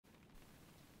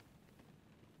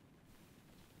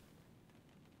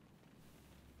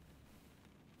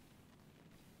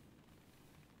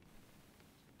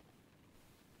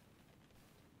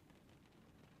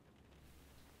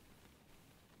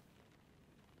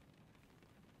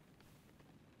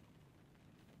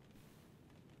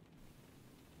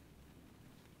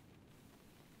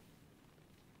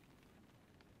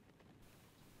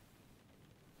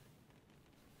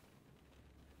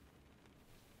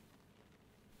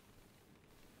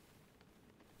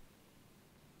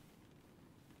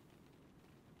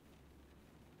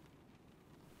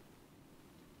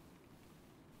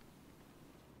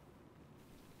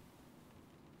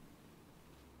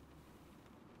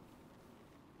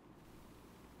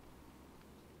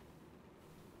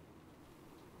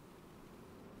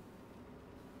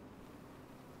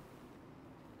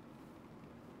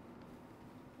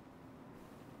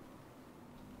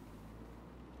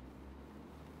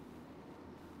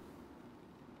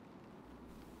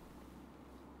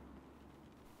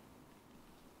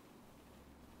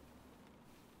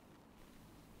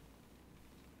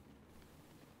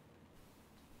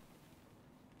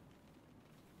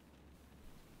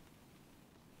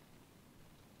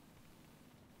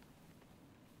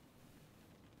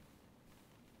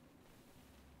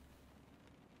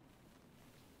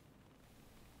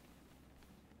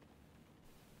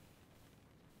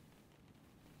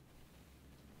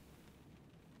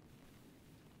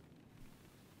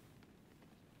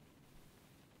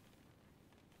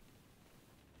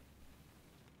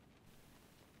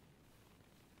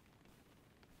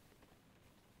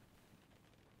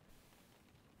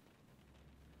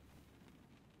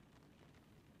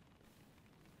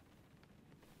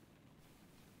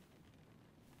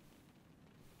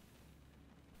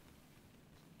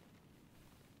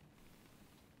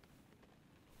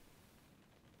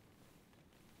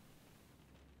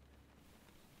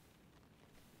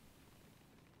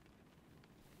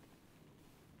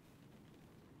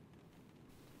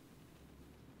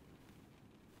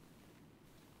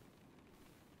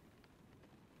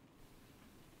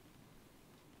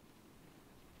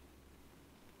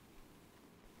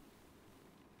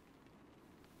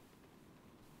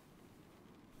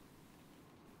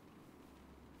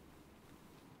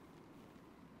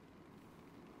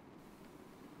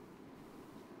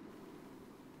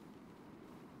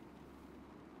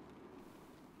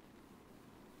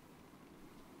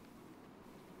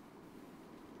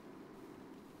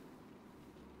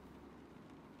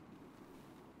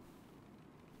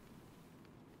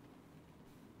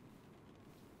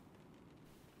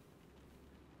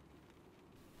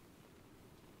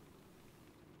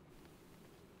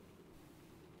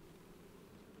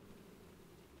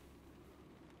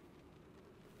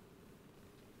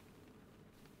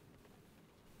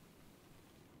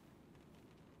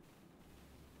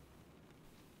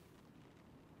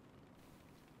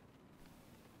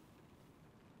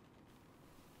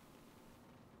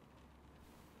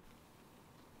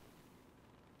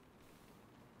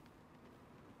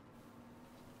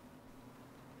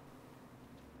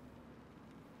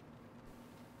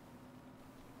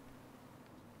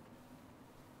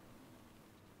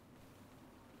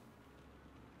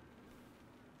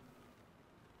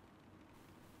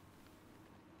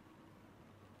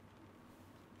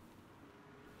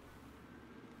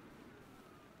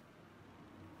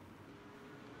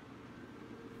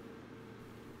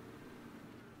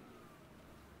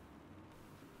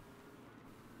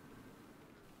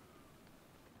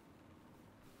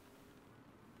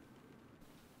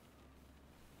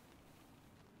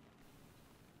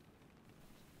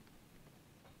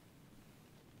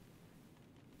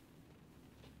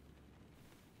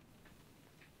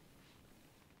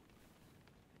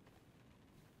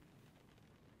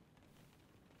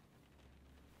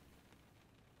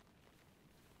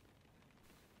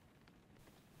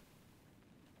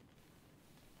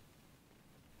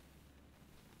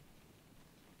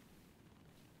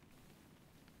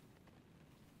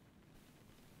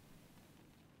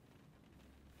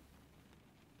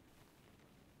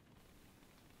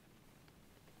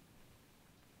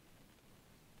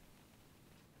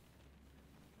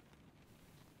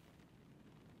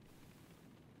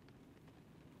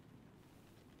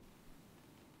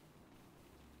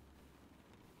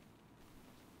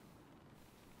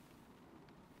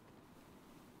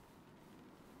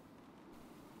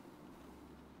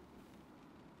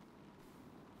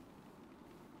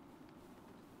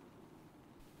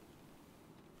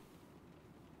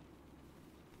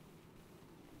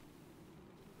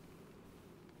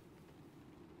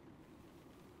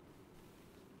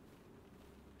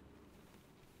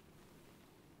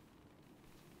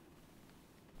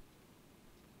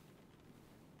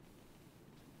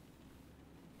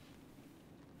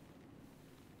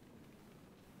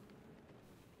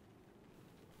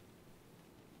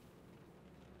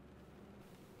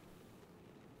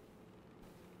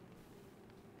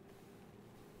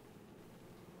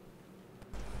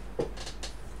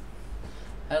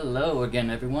Hello again,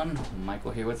 everyone.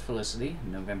 Michael here with Felicity,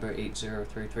 November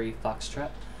 8033 Foxtrot,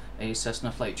 a Cessna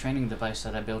flight training device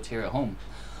that I built here at home.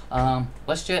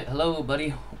 WestJet, hello,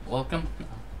 buddy. Welcome.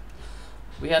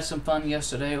 We had some fun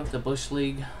yesterday with the Bush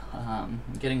League,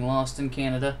 getting lost in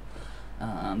Canada,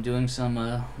 doing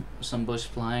some bush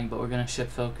flying, but we're going to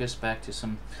shift focus back to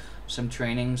some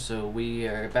training. So we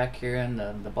are back here in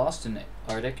the Boston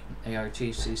Arctic,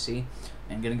 ARTCC,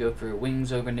 and going to go for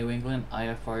Wings Over New England,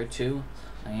 IFR 2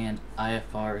 and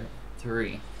IFR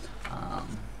 3.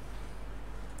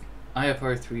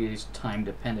 IFR 3 is time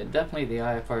dependent. Definitely the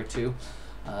IFR 2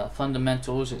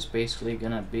 fundamentals is basically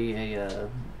going to be a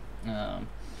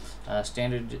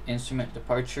standard instrument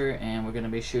departure, and we're going to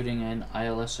be shooting an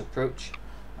ILS approach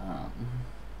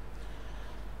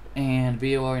and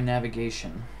VOR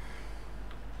navigation.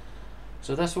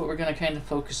 So that's what we're going to kind of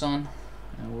focus on.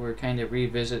 We're kind of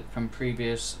revisit from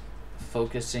previous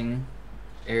focus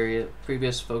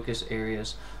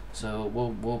areas. So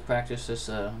we'll practice this.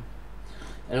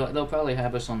 They'll probably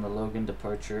have us on the Logan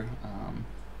departure.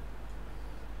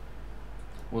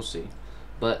 We'll see.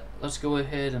 But let's go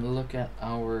ahead and look at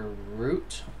our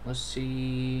route. Let's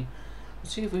see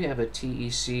if we have a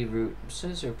TEC route. It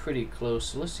says they're pretty close.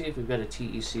 So let's see if we've got a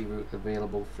TEC route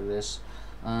available for this.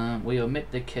 We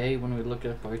omit the K when we look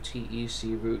up our TEC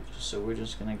route, so we're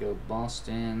just going to go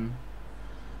Boston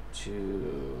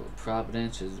to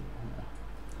Providence is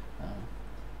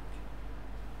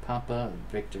Papa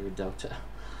Victor Delta.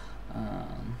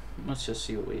 Let's just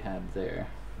see what we have there.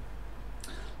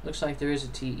 Looks like there is a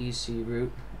TEC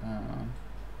route.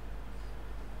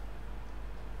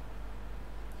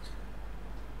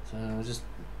 So just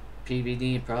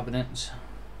PVD Providence.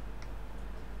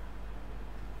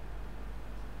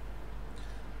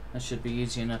 That should be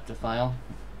easy enough to file.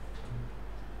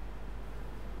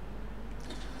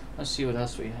 Let's see what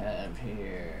else we have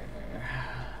here.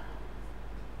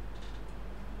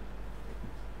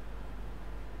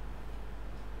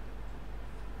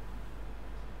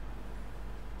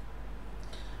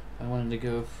 I wanted to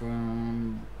go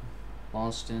from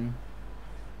Boston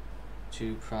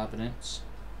to Providence.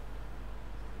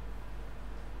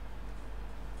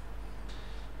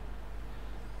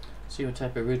 See what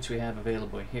type of routes we have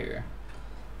available here.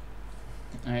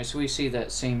 Alright, so we see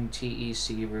that same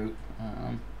TEC route.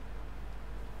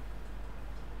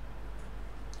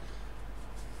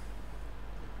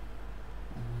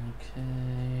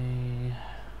 Okay.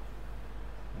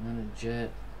 Another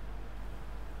jet.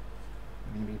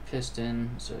 We're going to be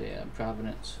piston, so yeah,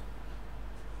 Providence.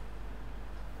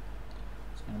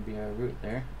 It's going to be our route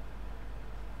there.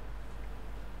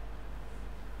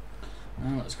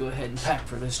 Well, let's go ahead and pack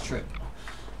for this trip.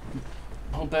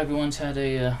 Hope everyone's had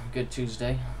a good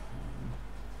Tuesday.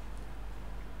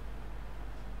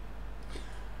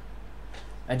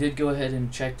 I did go ahead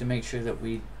and check to make sure that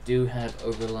we do have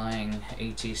overlying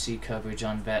ATC coverage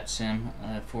on VATSIM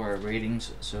for our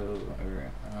ratings, so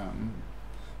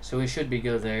we should be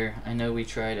good there. I know we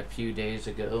tried a few days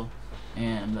ago,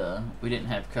 and we didn't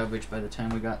have coverage by the time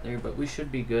we got there, but we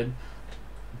should be good.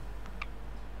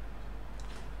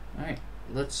 Alright,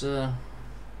 let's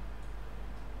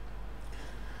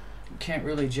can't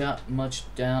really jot much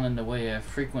down in the way of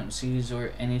frequencies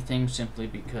or anything, simply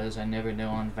because I never know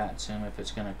on VATSIM if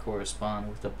it's going to correspond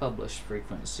with the published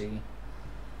frequency.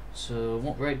 So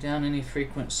won't write down any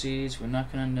frequencies. We're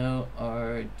not going to know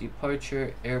our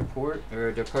departure airport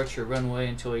or departure runway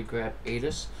until we grab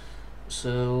ATIS.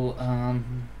 So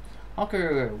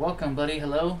Hawker, welcome buddy,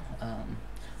 hello.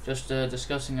 Just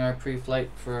discussing our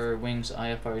pre-flight for Wings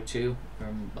IFR 2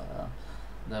 from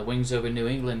the Wings Over New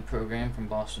England program from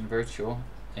Boston Virtual,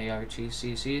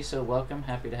 ARTCC. So welcome,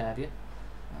 happy to have you.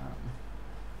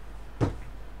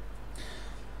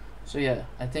 So yeah,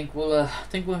 I think we'll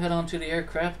head on to the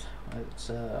aircraft.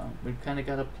 We've kind of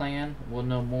got a plan. We'll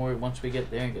know more once we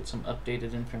get there and get some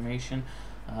updated information.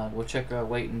 We'll check our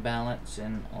weight and balance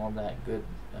and all that good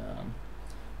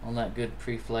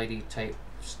pre-flighty type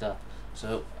stuff.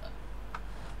 So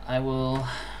I will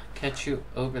catch you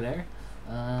over there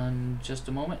in just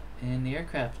a moment in the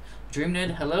aircraft.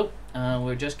 DreamNet, hello.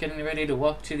 We're just getting ready to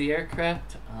walk to the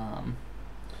aircraft.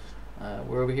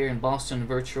 We're over here in Boston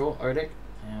Virtual Arctic,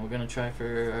 and we're going to try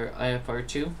for our IFR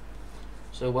 2.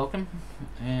 So welcome,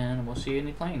 and we'll see you in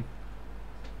the plane.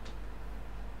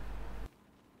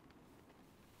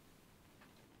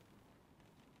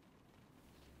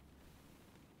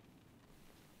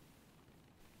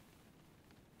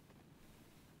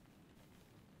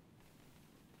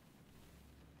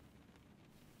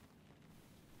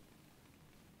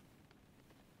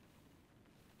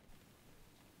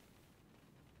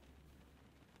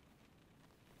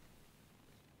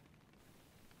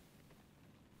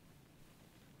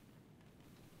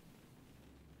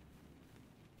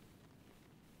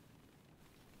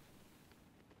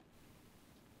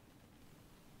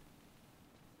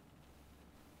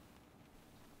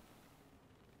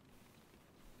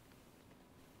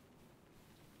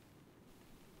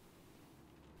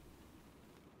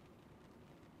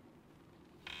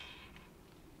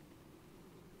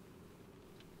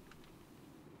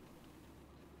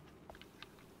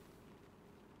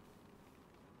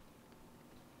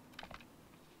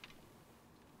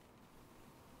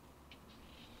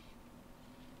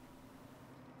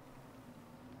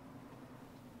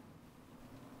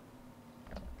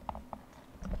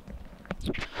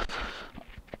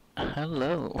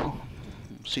 Hello.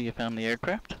 See, you found the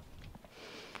aircraft.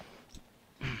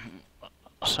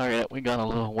 Sorry that we got a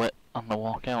little wet on the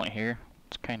walk out here.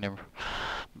 It's kind of a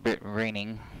bit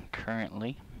raining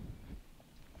currently.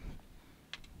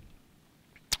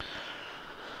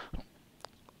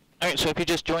 Alright, so if you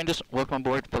just joined us, welcome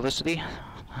aboard Felicity.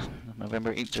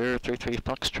 November 8033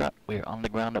 Foxtrot. We're on the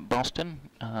ground at Boston.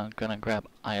 Gonna grab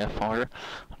IFR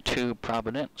to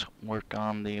Providence, work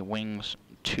on the Wings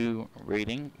 2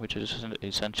 rating, which is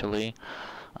essentially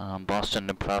Boston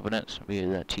to Providence via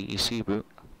the TEC route.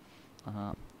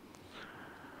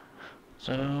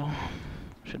 So,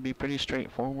 should be pretty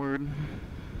straightforward.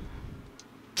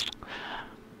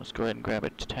 Let's go ahead and grab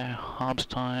it to Hobbs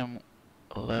time,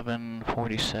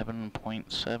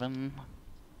 11:47.7.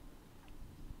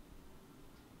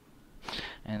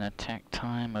 And attack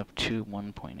time of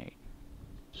 21.8.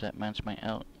 Does that match my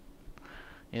out?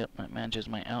 Yep, that matches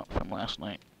my out from last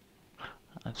night.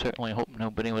 I certainly hope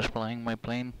nobody was flying my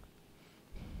plane.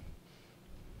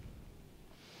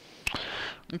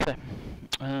 Okay.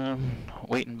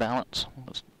 Weight and balance.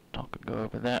 Let's go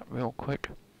over that real quick.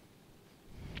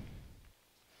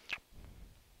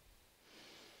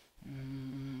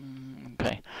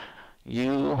 Okay.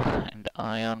 You and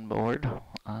I on board.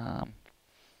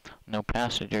 No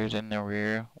passengers in the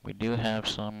rear. We do have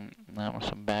some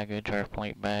baggage, our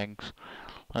flight bags.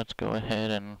 Let's go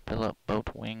ahead and fill up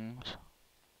both wings.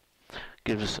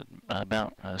 Gives us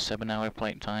about a 7-hour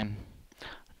flight time.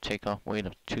 Takeoff weight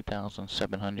of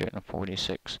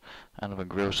 2,746 out of a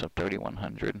gross of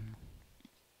 3,100.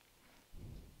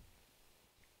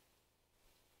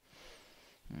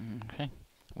 Okay,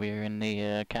 we're in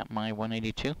the Capmi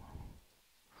 182.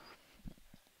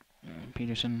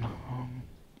 Peterson.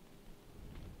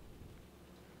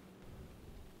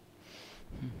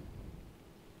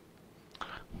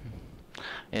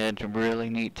 Yeah, it's really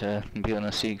neat to be able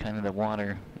to see kind of the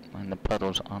water and the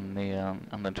puddles on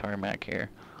the tarmac here.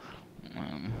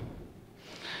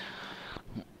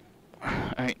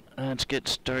 Alright, let's get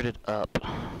started up.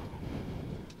 Let's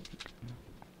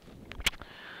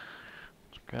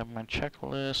grab my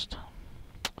checklist.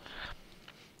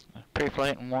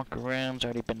 Pre-flight and walk-around's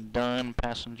already been done.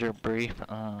 Passenger brief.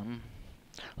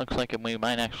 Looks like we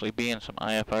might actually be in some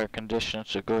IFR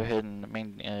conditions, so go ahead and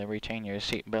retain your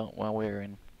seatbelt while we're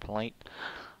in flight.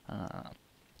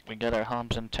 We got our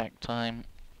Hobbs and tack time.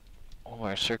 All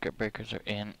our circuit breakers are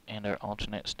in, and our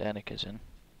alternate static is in.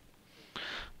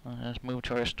 Let's move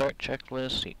to our start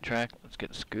checklist. Seat track. Let's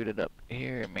get scooted up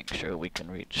here and make sure we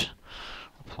can reach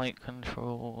flight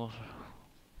controls.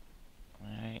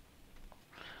 Alright.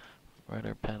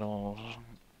 Rudder pedals.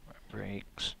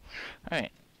 Brakes.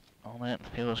 Alright. All that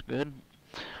feels good.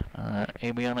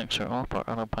 Avionics are off. Our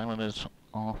autopilot is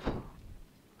off.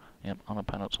 Yep,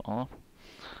 autopilot's off.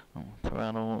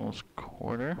 Throttle's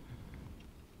quarter.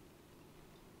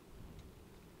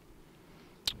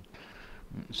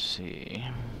 Let's see.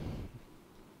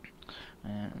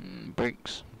 And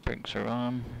brakes are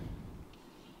on.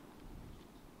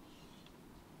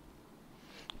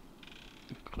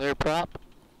 Clear prop.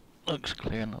 Looks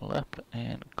clear on the left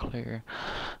and clear.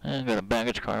 And got a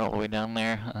baggage car all the way down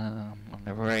there on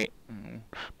the right.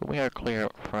 But we are clear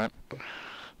up front.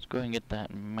 Let's go ahead and get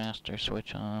that master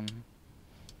switch on.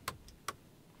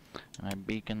 And our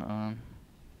beacon on.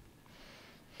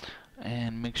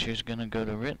 And mixture's gonna go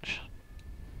to Rich.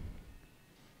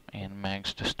 And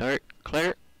mags to start.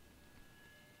 Clear.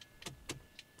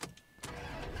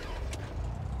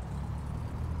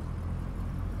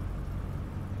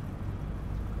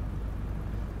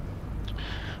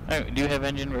 Alright, we do have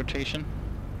engine rotation.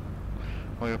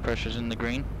 Oil pressure's in the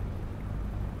green.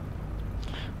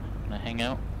 Gonna hang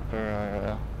out for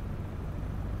our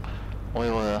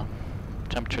oil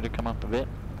temperature to come up a bit.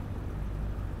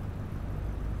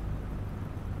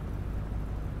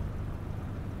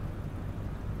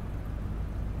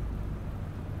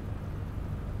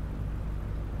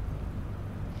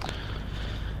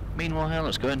 Meanwhile,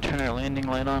 let's go ahead and turn our landing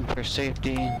light on for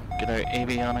safety, get our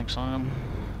avionics on,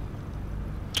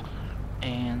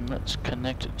 and let's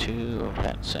connect it to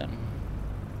VATSIM.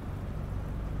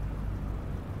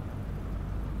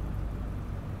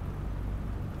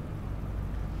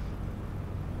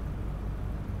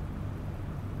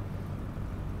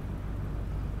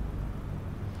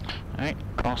 Alright,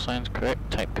 call sign's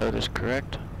correct, type code is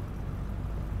correct.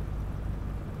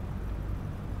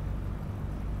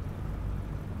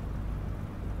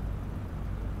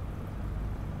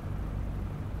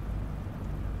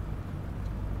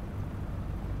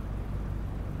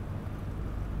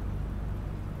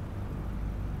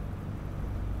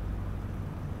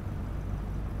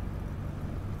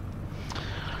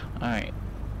 Alright.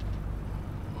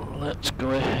 Let's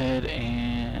go ahead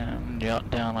and jot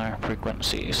down our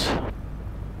frequencies.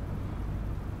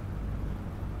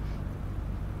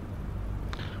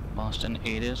 Boston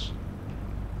 8 is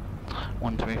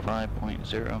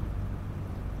 135.0.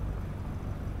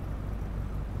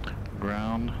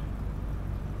 Ground.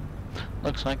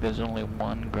 Looks like there's only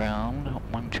one ground,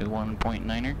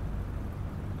 121.9er.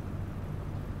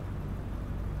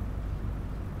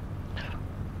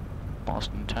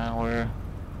 Boston Tower,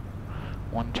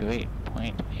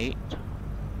 128.8.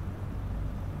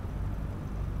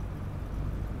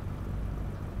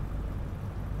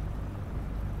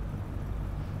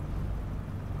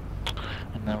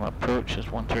 And then approach is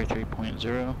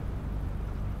 133.0.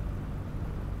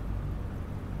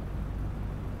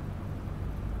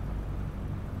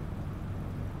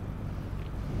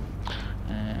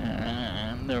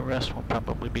 And the rest will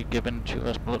probably be given to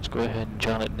us, but let's go ahead and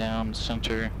jot it down.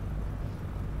 Center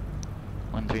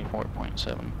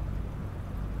 134.7.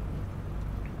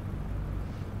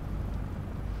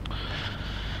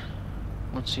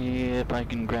 Let's see if I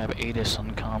can grab ATIS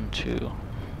on COM 2.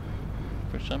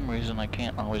 For some reason I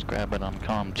can't always grab it on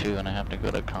COM 2 and I have to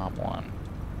go to COM 1.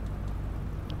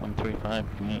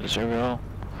 135.0.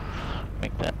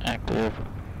 Make that active.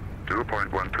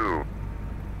 2.12.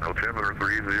 Altimeter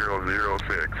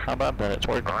 3006. How about that? It's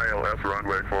working. ILS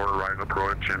runway 4 right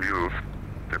approach in use.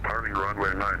 Departing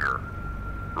runway 9er.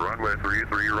 Runway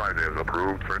 33 right is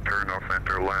approved for turn-off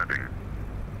center landing.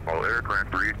 All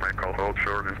aircraft read may call hold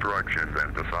short instructions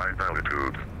and assigned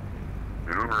altitudes.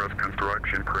 Numerous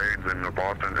construction cranes in the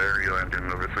Boston area and in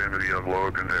the vicinity of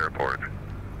Logan Airport.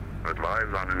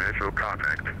 Advise on initial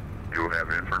contact. You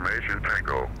have information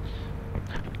Tango.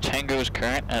 Tango is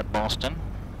current at Boston.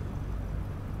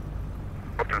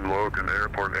 Boston Logan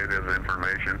Airport 8 is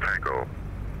information Tango.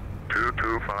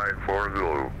 2254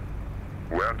 Zulu.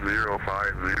 Web 050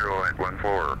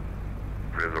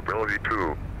 Visibility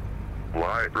 2.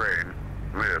 Light rain,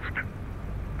 mist.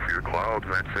 Few clouds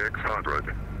at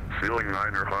 600. Ceiling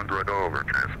 900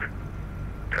 overcast.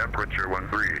 Temperature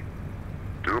 13.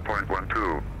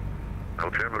 2.12.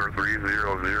 Altimeter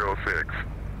 3006.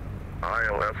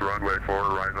 ILS runway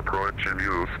 4 right approach in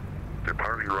use.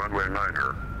 Departing runway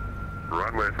 9er.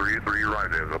 Runway 33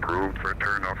 right is approved for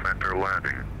turn-off center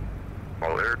landing.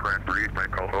 All aircraft read may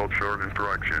call hold short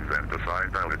instructions and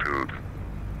assigned altitudes.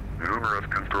 Numerous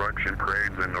construction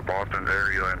cranes in the Boston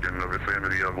area and in the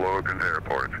vicinity of Logan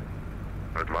Airport.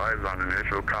 Advise on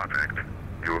initial contact.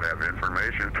 You have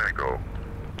information Tango.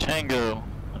 Tango.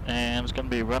 And it's going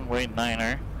to be runway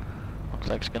 9er. Looks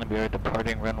like it's going to be our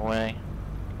departing runway.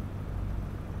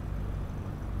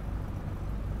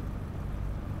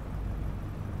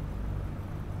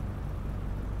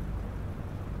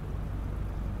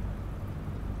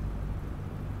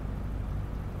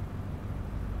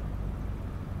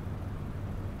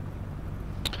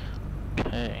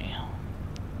 Okay.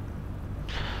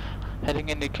 Heading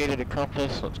indicator to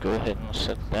compass. Let's go ahead and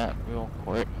set that real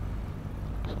quick.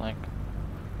 Looks like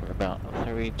we're about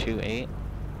 328.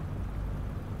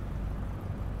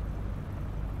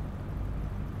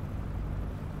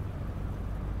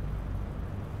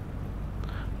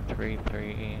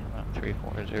 About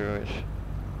 340-ish.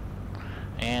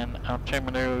 And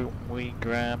altimeter we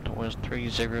grabbed was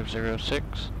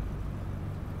 3006.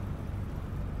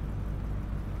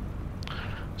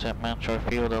 That match our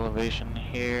field elevation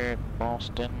here at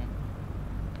Boston.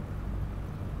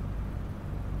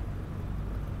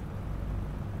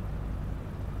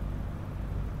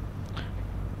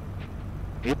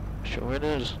 Yep, sure it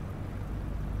is.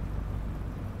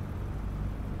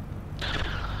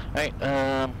 Alright,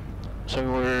 so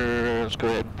let's go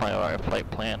ahead and file our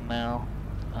flight plan now.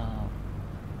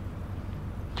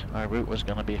 Our route was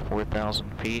going to be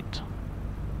 4,000 feet.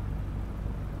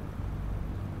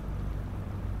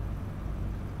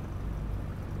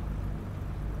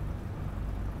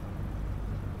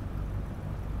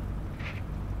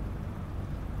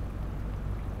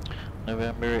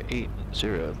 November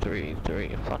 8033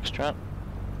 Foxtrot,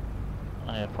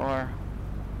 IFR,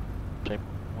 type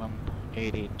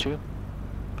 182,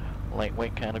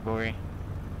 lightweight category.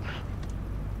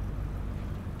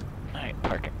 Alright,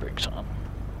 parking brakes on.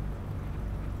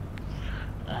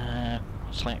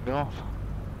 Slant Gulf,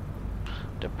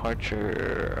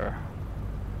 departure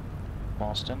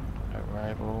Boston,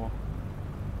 arrival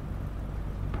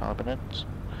Providence,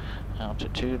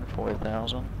 altitude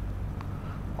 4,000.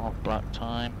 Off block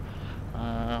time,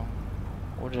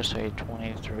 we'll just say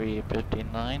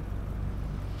 23:59.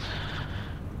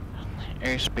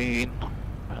 Airspeed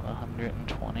about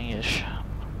 120-ish.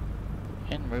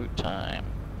 En route time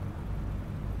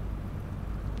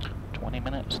 20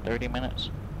 minutes, 30 minutes.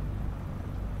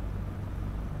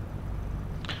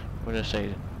 We'll just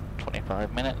say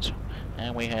 25 minutes.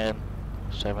 And we had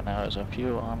 7 hours of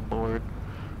fuel on board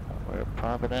for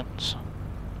Providence.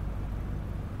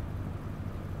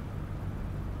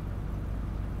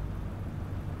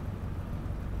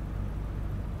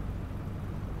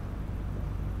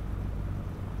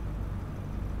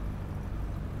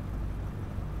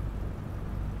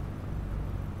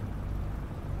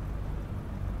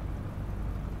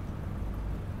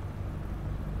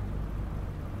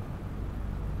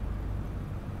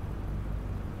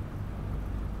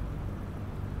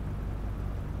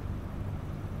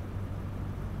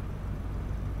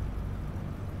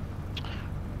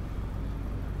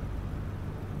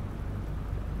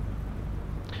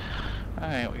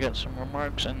 Alright, we got some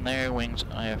remarks in there. Wings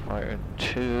IFR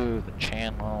 2, the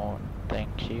channel,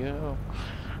 thank you.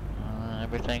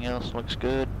 Everything else looks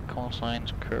good. Call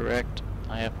signs correct.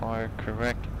 IFR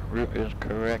correct. Route is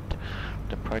correct.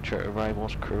 Departure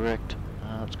arrivals correct.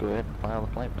 Let's go ahead and file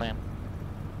the flight plan.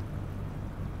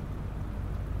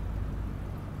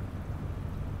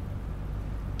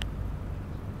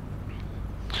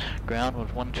 Ground was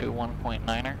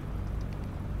 121.9er.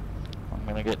 I'm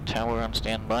gonna get tower on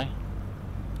standby.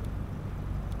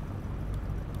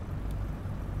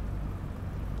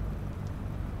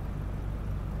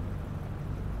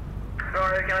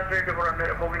 Alright, can I take over a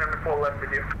minute, holding under 4 left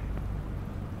with you?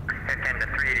 10 to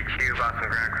 382, Boston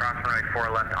ground, cross runway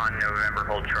 4 left on November,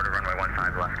 hold short of runway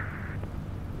 15 left.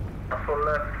 4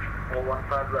 left,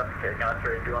 415 left, okay, can I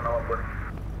trade you on the upward?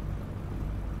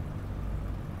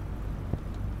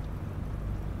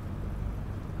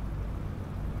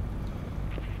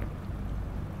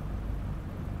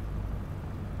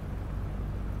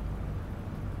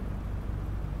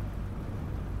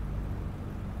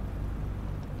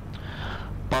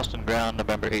 Boston ground,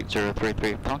 November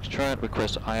 8033 Foxtrot,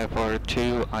 request IFR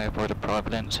 2, IFR to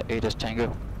Providence, 8 is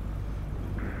Tango.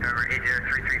 November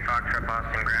 8033 Foxtrot,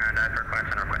 Boston ground, IFR request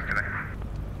and request to me.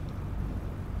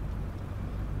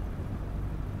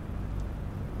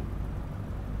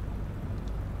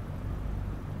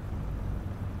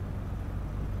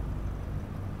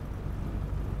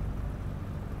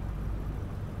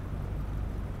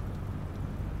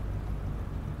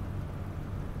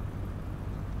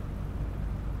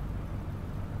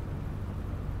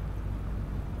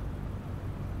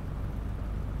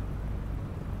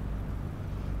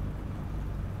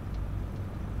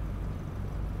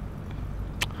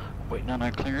 Waiting on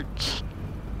our clearance.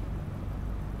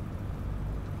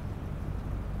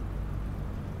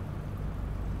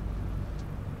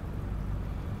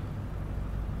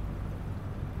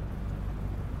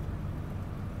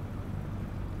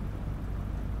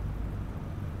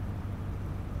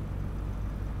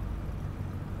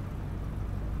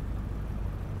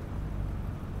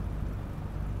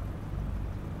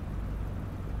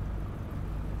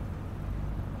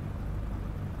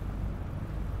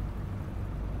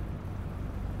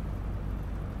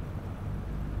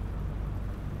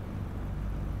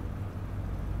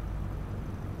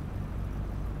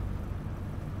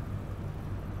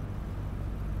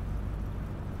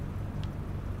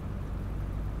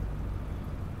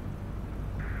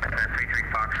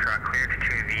 Foxtrot cleared to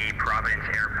the Providence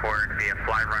Airport via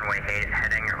fly runway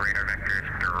heading, radar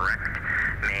vectors direct,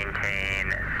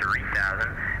 maintain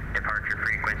 3000, departure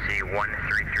frequency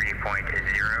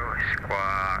 133.0,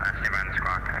 squawk, stand by on the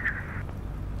squawk connection.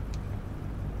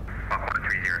 Squawk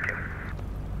 1302.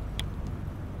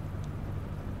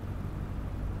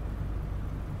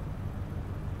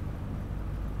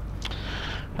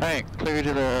 Alright, clear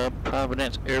to the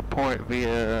Providence Airport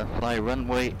via fly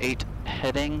runway 8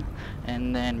 heading,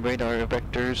 and then radar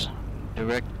vectors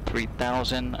direct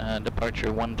 3000, departure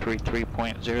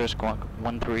 133.0, squawk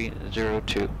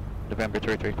 1302, November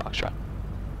 33 Foxtrot.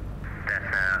 That's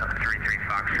 33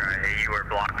 Foxtrot. You were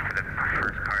blocked for the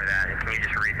first part of that. Can you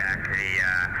just read back the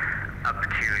up to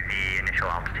the initial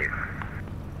altitude?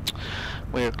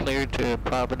 We are cleared to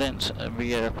Providence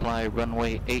via fly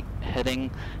runway 8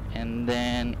 heading, and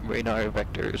then radar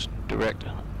vectors direct,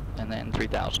 and then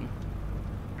 3000.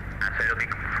 So it'll be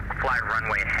fly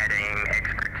runway heading,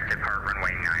 expect to depart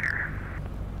runway 9er.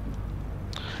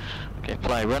 Okay,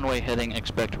 fly runway heading,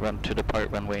 expect run to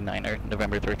depart runway 9er,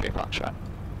 November 33 Foxtrot.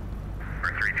 For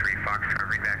 33 Foxtrot,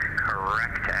 read back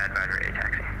correct, advise ready to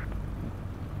taxi.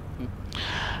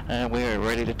 We are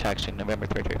ready to taxi, November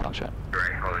 33 Foxtrot.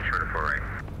 Right, hold it short of 4 right.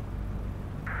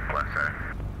 Left side.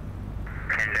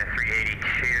 10 to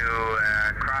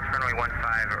 382, cross runway 15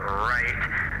 right,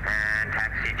 and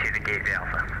taxi to the gateway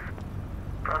Alpha.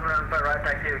 Cross runway 15 right,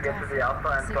 taxi to get to the Alpha,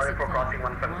 and sorry for crossing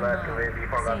 15 left, because we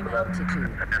forgot to that.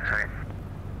 That's sorry.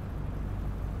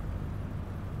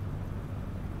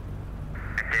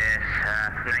 This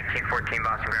 1914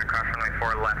 Boston Ground, cross runway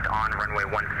 4 left on runway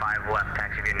 15 left,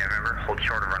 taxi via November, hold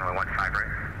short of runway 15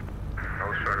 right.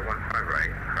 Hold short of 15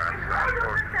 right, cross 4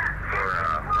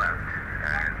 left,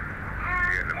 and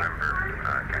via November,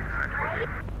 taxi 20.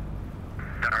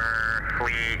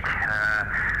 Starfleet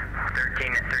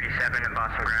 1337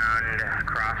 Boston Ground,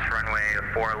 cross runway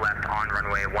 4 left on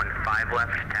runway 15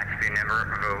 left, taxi via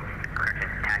November,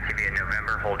 taxi via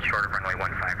November, hold short of runway 15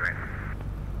 right.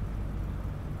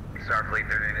 Starfleet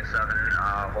 1387,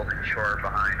 holding short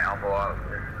behind Alpha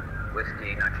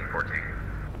Whiskey 1914.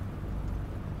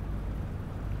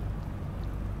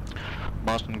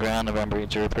 Boston Ground, November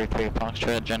 8033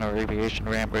 Foxtrot, general aviation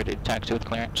ramp ready to taxi with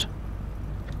clearance.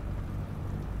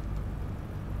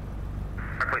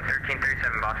 Starfleet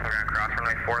 1337 Boston Ground, cross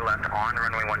runway 4 left on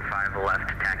runway 15 left,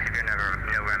 taxi via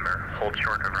November, hold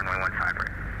short of runway 15 right.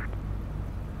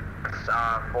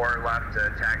 4 left,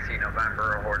 taxi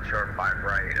November, hold short 5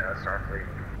 right, Starfleet.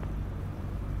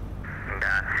 And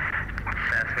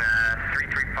Cessna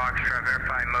 33 Foxtrot,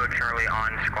 verify mode Charlie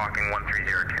on, squawking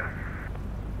 1302.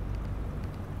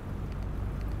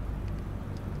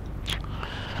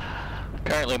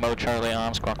 Currently mode Charlie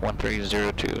on, squawk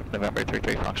 1302, November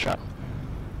 33 Foxtrot.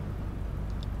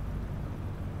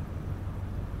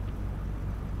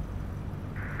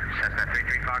 Cessna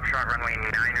 33 Foxtrot, runway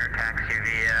 9er, taxi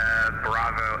via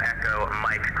Bravo Echo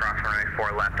Mike, cross runway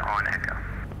 4 left on Echo.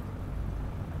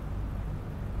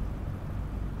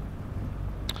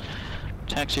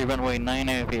 Taxi runway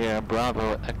 9 via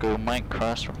Bravo Echo Mike,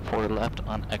 cross from 4 left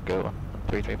on Echo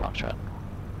 33 Foxtrot.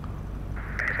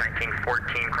 It's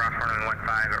 1914, cross runway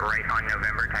 15 right on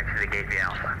November, taxi to the gate via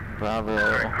Alpha. Bravo.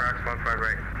 Cross 15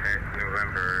 right, and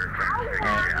November, taxi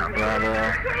via Alpha. Bravo.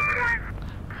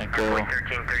 Echo.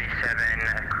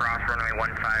 1337, cross runway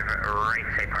 15 right,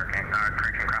 say parking.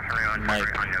 Correction, cross runway 15 Mike.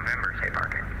 right on November, say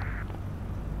parking.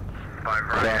 5 right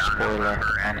Cross on 4 left November,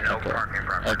 on and no Echo. parking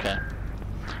proper. Okay.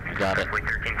 Got it. Wait,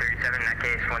 1337, in that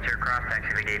case, once you're across, taxi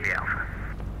to the gate via Alpha.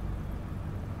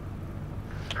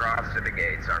 Cross to the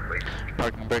gate, Starfleet.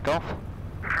 Parking break off.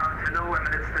 Count hello,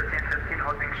 Emirates 1315,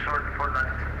 holding short 4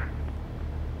 left.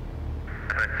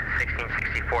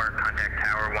 1664, contact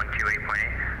tower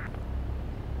 128.8.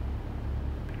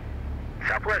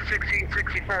 Southwest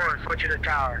 1664, switch to the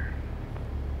tower.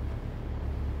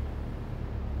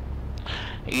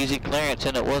 Easy clearance,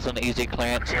 and it was an easy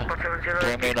clearance.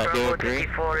 Jeremy, I do agree.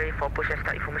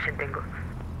 Information tengo.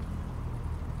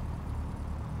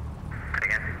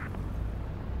 Again.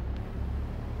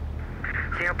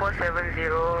 Singapore 70,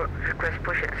 request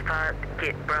push and start,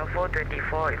 gate Bravo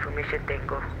 24, information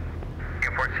tango.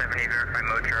 Singapore 70, verify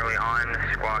mode Charlie on,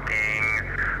 squawking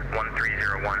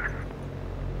 1301.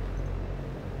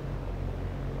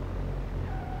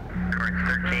 Correct,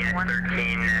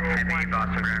 1313, heavy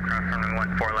Boston Ground, cross runway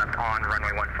 14 left on,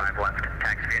 runway 15 left,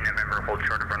 taxi via November, hold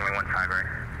short of runway 15 right.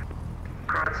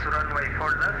 Cross runway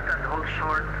 4 left and hold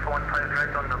short 15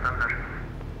 right on November.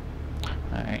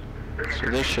 Alright. So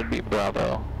this should be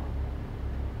Bravo.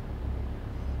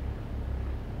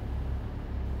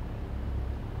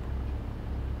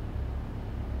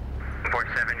 Port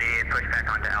 70, push back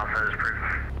onto Alpha is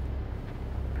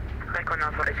approved. Back on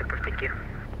Alpha is approved, thank you.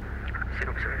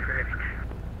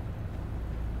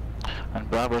 And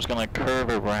Bravo's gonna curve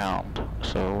around,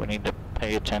 so we need to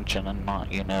pay attention and not,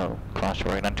 cross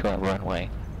right onto our runway.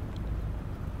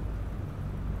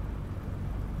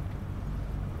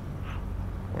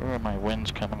 Where are my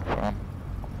winds coming from?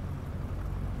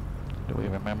 Do we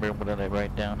remember? What did I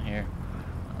write down here?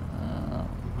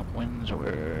 Winds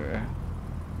were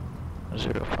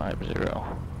 050.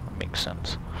 Makes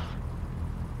sense.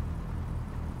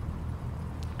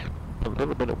 A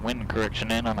little bit of wind correction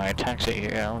in on our taxi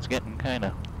here. I was getting kind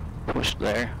of pushed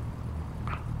there.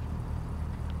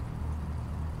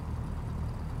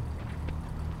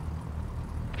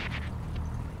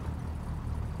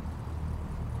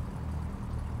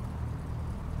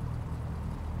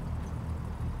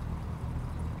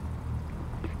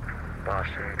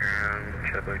 Boston Ground,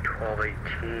 Chevrolet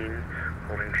 1218,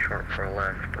 holding short for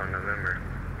left on November.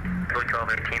 Chevrolet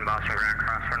 1218, Boston Ground,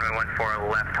 cross runway 14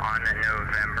 left on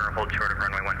November, hold short of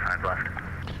runway 15 left.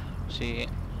 See,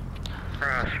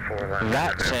 Cross 4 left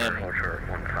VATSIM, hold short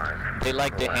 15. they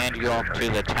like to hand you off to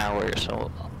the tower,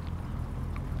 so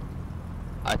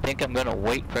I think I'm gonna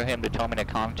wait for him to tell me to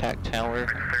contact tower.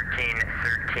 1313.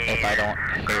 If I don't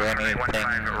hear anything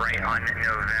right on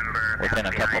November, within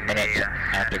a couple minutes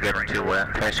after getting to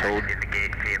threshold,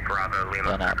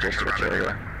 then I'll just switch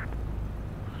over.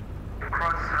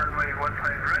 Cross runway 15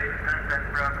 right and then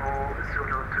Bravo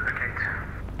Zulu to the gate.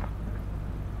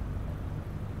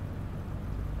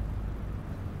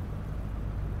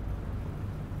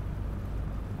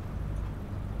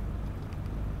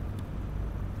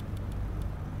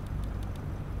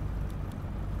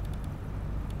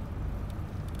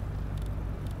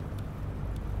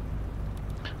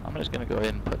 I'm just gonna go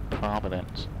ahead and put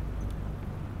Providence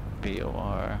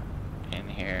VOR in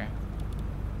here.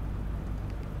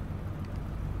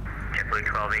 JetBlue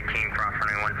 1218, cross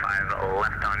runway 15,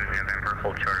 left on November,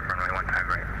 hold short of runway 15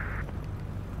 right.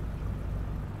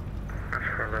 That's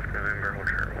for left November, hold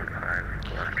short 15,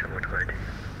 left JetBlue 1218.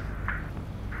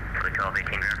 JetBlue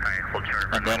 1218, verify, hold short of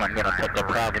And then I'm gonna put the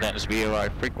right. Providence VOR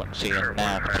frequency in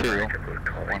nav 2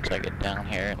 once I get down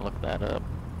here and look that up.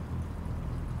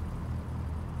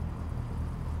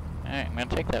 Alright, I'm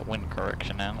gonna take that wind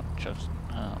correction out just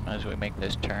as we make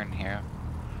this turn here.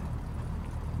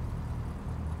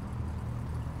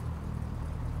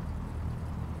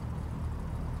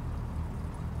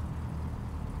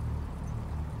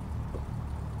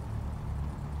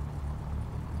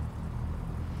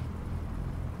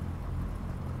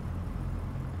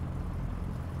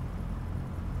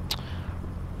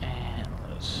 And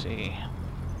let's see.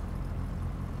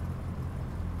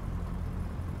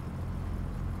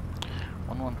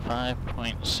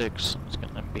 115.6 is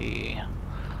gonna be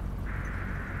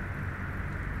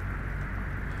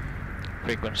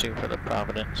frequency for the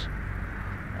Providence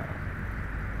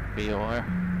VOR.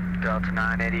 Delta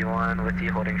 981 with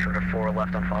you, holding short of 4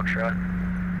 left on Foxtrot.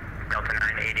 Delta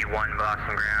 981,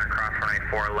 Boston ground, cross runway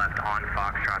 4 left on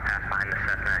Foxtrot, pass behind the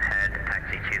Cessna ahead,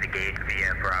 taxi to the gate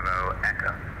via Bravo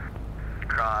Echo.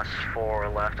 Cross 4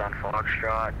 left on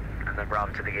Foxtrot, and then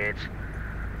Bravo to the gates.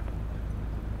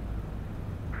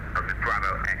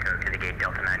 Bravo Echo to the gate,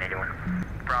 Delta 981.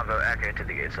 Bravo Echo to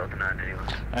the gates, Delta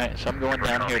 981. Alright, so I'm going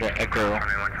down here to Echo. Runway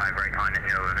 15 right on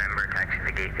November, taxi to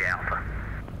the gate via Alpha.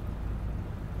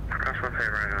 Cross 15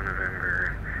 right on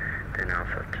November, then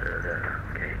Alpha to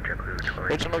the gate, JetBlue 1218.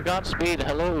 Original Godspeed,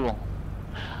 hello!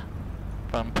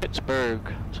 From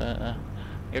Pittsburgh. So,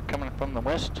 you're coming from the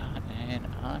west, and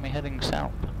I'm heading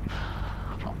south.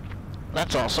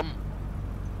 That's awesome.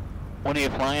 What are you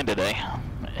flying today?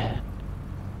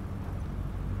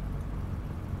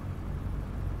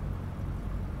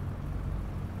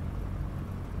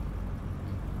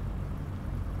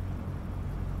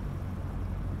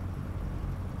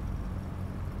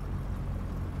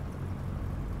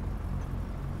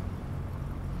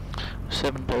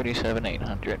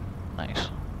 $737-800. Nice.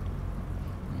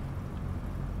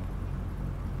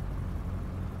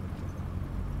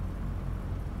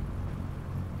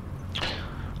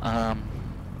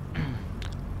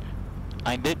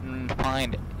 I didn't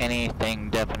find anything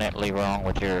definitely wrong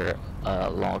with your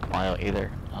log file either.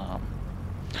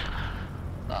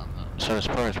 So as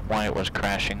far as why it was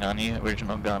crashing on you,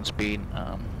 original Godspeed,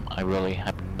 I really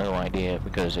have no idea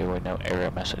because there were no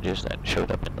error messages that showed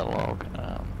up in the log.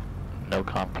 No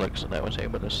conflicts that I was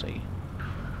able to see.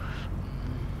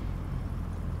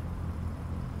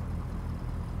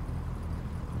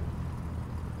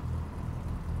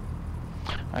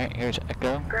 Alright, here's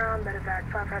Echo. Ground, medevac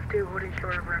 552, holding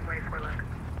short of runway 4 left.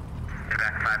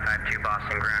 Medevac 552,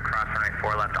 Boston ground, cross runway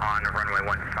 4 left on runway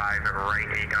 15 right.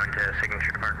 Are you going to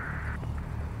Signature Park?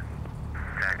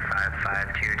 Medevac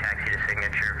 552, taxi to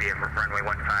Signature via runway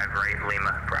 15 right,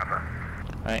 Lima, Bravo.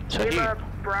 Alright, so Lima,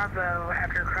 Bravo,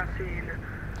 after crossing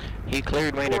he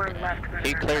cleared me 4 to left.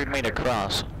 he cleared me to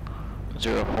cross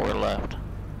 04 left.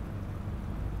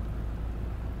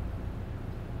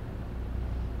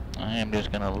 I am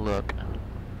just gonna look.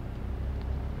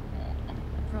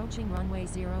 Approaching runway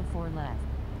 04 left.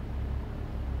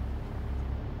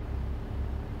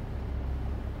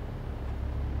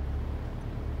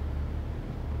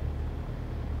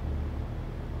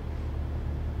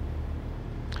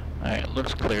 Alright,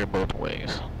 looks clear both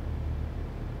ways.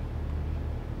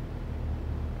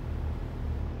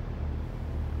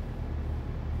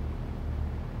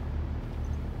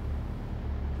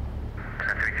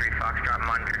 Foxtrot,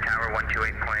 monitor tower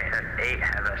 128.8,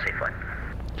 have a safe flight.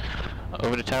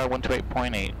 Over to tower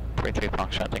 128.8, 43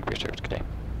 Foxtrot, thank you for your service, good day.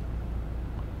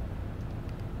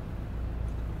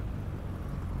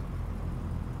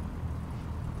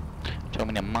 Told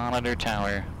me to monitor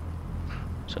tower,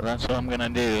 so that's what I'm gonna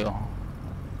do.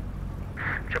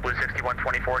 JetBlue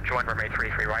 6124, join runway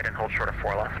 33 right and hold short of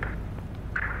 4 left.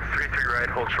 33 right,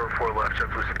 hold short 4 left,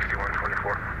 JetBlue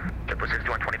 6124. JetBlue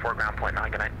 6124, ground point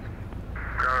 9, good night.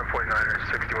 Ground point 9er,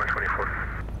 6124.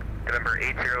 November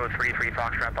 8033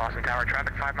 Foxtrot, Boston Tower,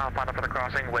 traffic 5 mile final for the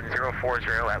crossing, wind 040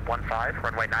 at 15,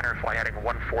 runway 9er, fly heading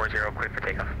 140, clear for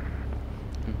takeoff.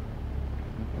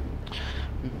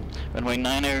 Runway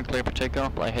 9er, clear for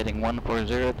takeoff, fly heading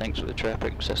 140, thanks for the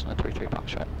traffic, Cessna 33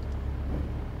 Foxtrot.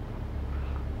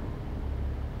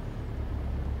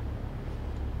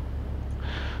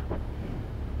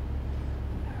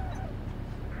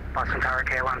 Boston Tower,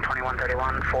 KLM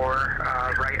 2131 for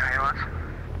right ILS.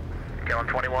 KLM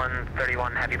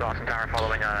 2131, heavy Boston Tower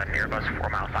following Airbus 4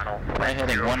 mile final. Fly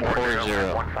heading 140.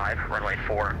 15, runway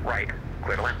 4 right,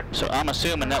 clear to land. So I'm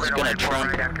assuming that's gonna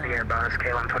trump. Right after the Airbus,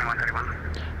 KLM 2131.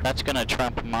 That's gonna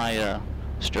trump my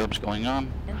strobes going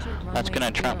on. Entered That's runway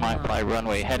gonna trump my 09, fly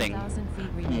runway heading 1,000 feet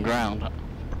from remaining. ground.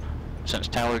 Since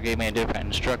tower gave me a different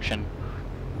instruction.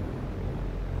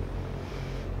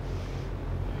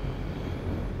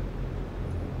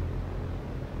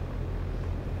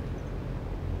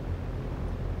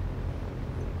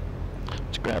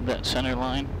 Let's grab that center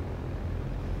line.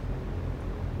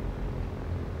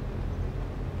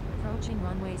 Approaching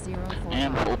runway 04.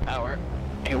 And full power.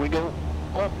 Here we go.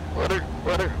 Up, rudder,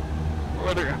 rudder,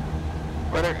 rudder,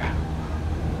 rudder.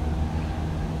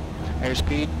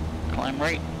 Airspeed, climb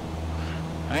right.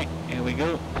 Alright, here we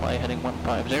go. Fly heading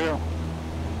 150.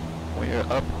 We are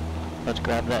up. Let's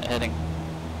grab that heading.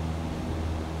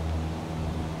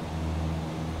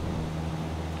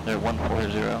 They're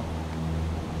 140.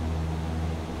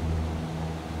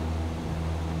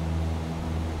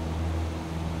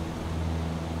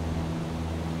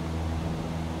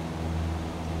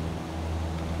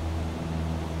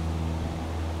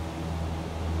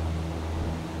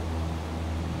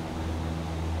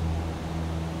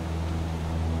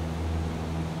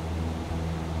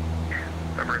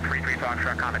 November 33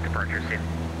 Foxtrot, contact departure, see.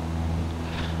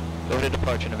 Go to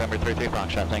departure, November 33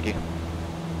 Foxtrot, thank you.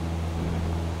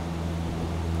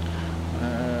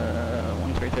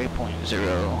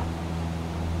 133.0.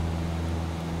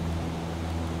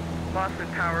 Boston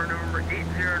Tower, November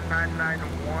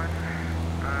 80991,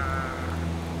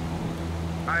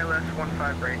 ILS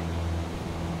 15 rating.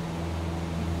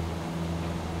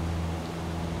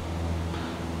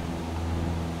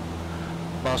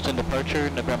 Boston departure,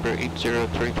 November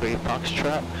 8033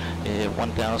 Foxtrot,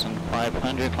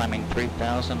 1,500, climbing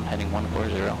 3,000, heading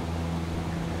 140.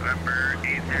 November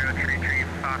 8033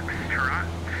 Foxtrot.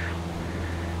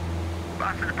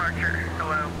 Boston departure,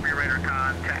 hello, rear radar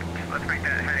contact. Let's make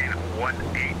that heading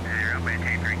 180,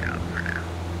 maintain 3,000 for now.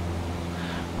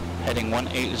 Heading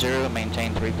 180,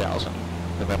 maintain 3,000.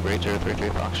 November 8033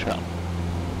 Foxtrot.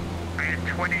 Rate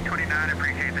 2029,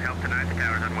 appreciate the help tonight. The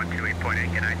tower's on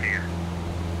 128.8, good idea.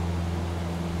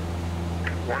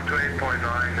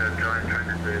 128.9, join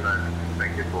 23,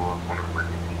 thank you for one of my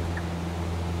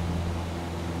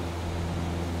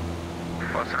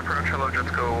Boston approach, hello,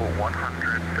 Jets go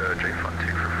 100, J-Fun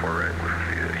 2 for 4 right with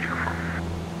the uniform.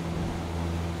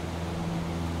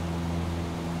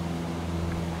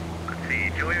 Let's see,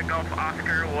 Julia Golf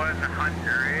Oscar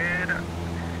 100.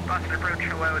 Boston approach,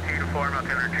 hello, it's uniform,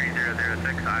 altimeter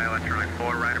 3006, ILS runway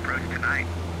 4 right approach tonight.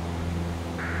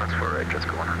 That's 4 right, Jets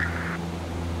go 100.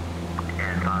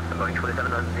 And Boston going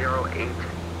 2708.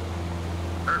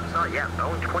 Sorry, yeah,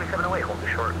 Boeing 2708, hold the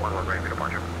short, 11 right for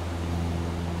departure.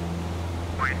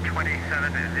 Point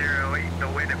 2708, the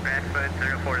wind at Backfoot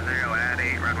 040 at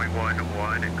 8, runway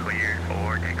 11, cleared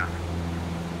for takeoff.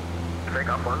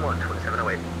 Takeoff 11,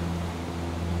 2708.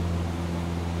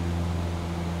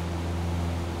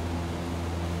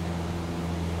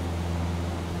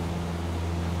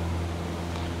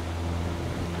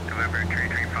 November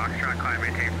 33 Foxtrot, climb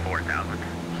maintain 4,000.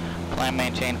 Climb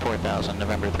maintain 4,000,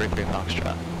 November 33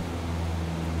 Foxtrot.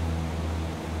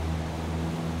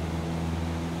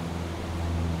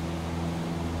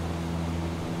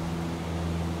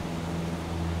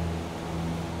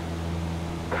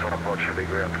 approach should be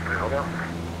great. Hold on.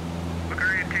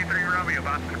 Bulgarian 23 Romeo,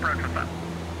 Boston approach, what's up?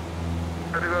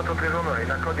 Alligator 300,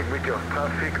 in according with your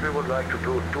traffic, we would like to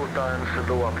do 2 times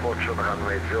low approach on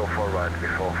runway 04 right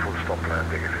before full stop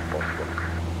landing, if it's possible.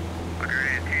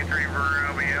 Bulgarian 23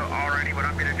 Romeo, alrighty, what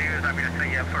I'm going to do is I'm going to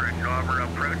set you up for a normal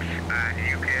approach, and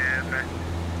you can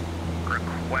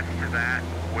request that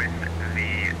with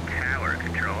the tower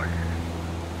controller.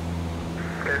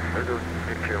 Okay, we do.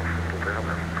 Thank you.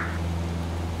 300.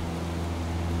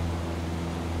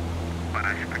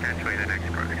 Flash potentially the next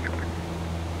approach controller.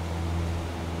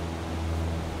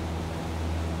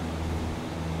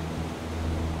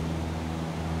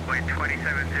 Wait,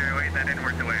 2708, that didn't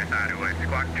work the way I thought it would.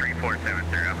 Squawk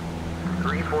 3470.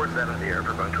 3470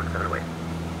 for Boeing 2708.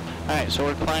 Alright, so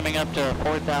we're climbing up to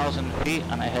 4,000 feet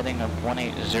on a heading of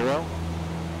 180.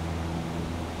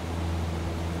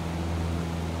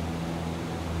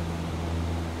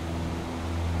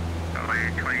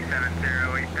 Boeing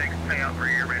 2708, thanks, stay out for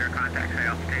your radar contact, stay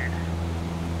altitude.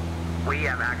 We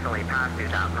have accidentally passed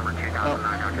 2,000, number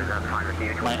 2,900, that's fine with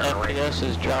you. My FPS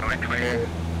is dropping here.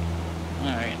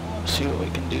 Alright, let's see what we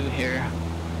can do here.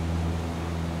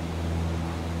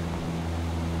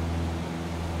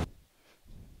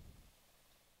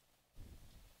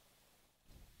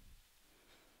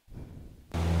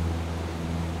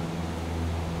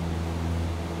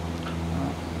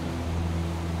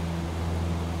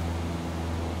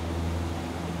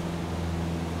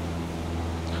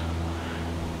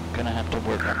 gonna have to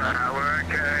work on that We're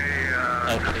okay.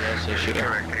 FPS issue.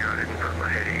 Correcting, I didn't put my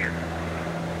heading in.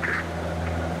 Just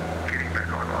getting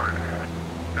back online.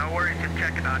 No worries, just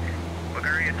checking on you.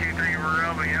 Bulgaria 23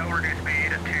 Romeo, reduce speed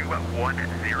to 210.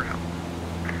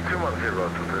 210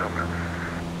 to the helmet.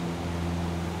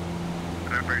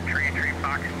 November 33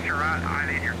 Foxtrot, I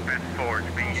need your best forward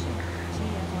speed.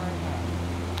 TFR.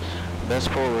 Best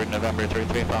forward, November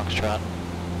 33 Foxtrot.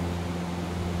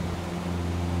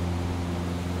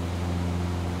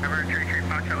 November 33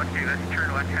 Foxtrot, let's do this. Turn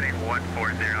left heading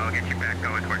 140. I'll get you back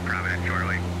going towards Providence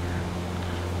shortly.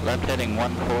 Left heading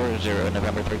 140,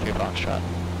 November 33 Foxtrot.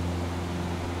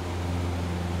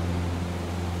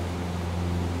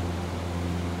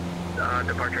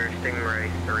 Departure Stingray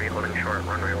 3 holding short,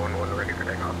 runway 11 ready for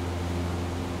takeoff.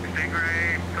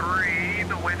 Stingray 3,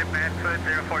 the wind at Badfoot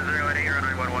 0408,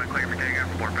 runway 11 clear for takeoff,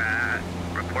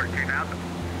 report 2000.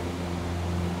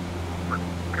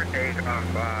 For takeoff,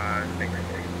 Stingray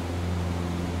 3.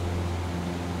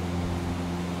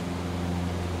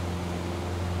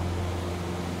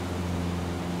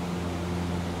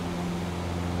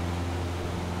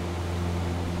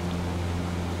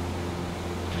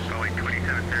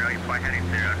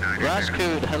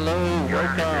 Roscoe, hello,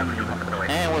 welcome,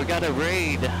 and we got a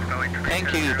raid.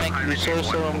 Thank you so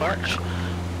much.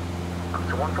 Up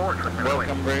to 14,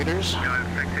 Welcome, raiders.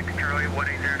 66 Charlie,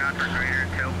 180 knots for greater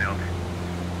until built.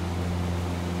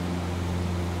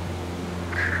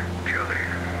 Charlie.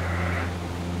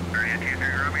 Area 23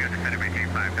 Romeo, descended maintain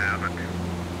 5,000.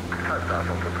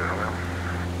 5,000 to the helmet.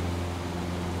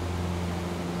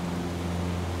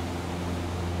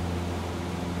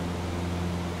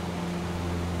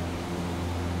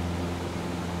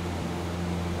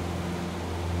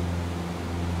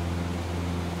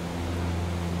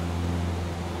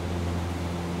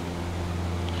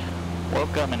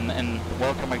 Welcome and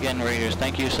welcome again, raiders.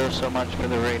 Thank you so much for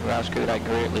the raid, Roscoe. I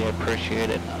greatly appreciate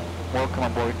it. Welcome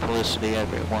aboard Felicity,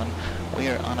 everyone. We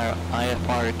are on our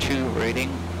IFR 2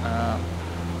 rating,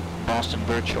 Boston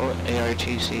Virtual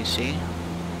ARTCC.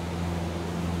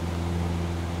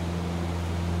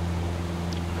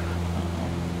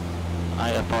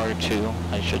 IFR 2,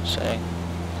 I should say.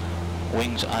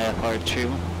 Wings IFR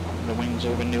 2, the Wings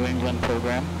Over New England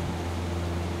program.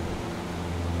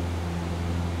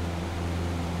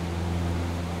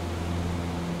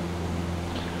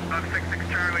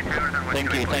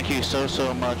 Thank you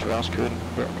so much, Roscoe.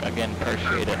 Again,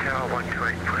 appreciate it. Hotel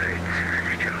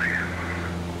 128.8, Charlie.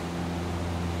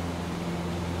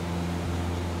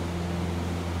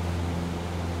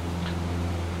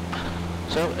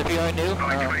 So, if you are new,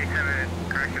 27,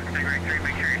 correction, Stingray 3,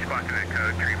 make sure you squawk to that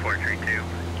code 3432.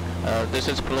 this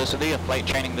is Felicity, a flight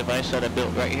training device that I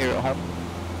built right here at home.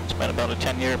 It's been about a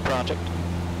 10-year project.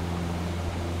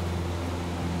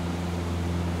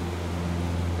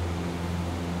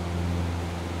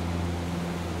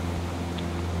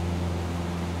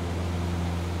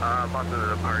 Boston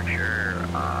departure,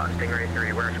 Stingray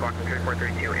 3, we're squawking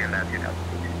 3432 and 2000.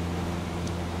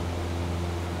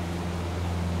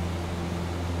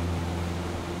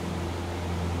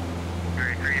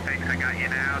 Stingray 3, thanks, I got you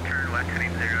now. Turn left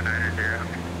heading 090.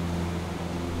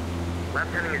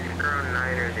 Left heading is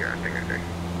 090, Stingray 3.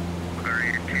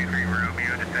 Bulgaria 23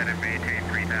 Romeo, descended maintain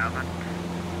 3,000.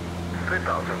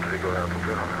 3,000 to go down to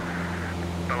the helmet.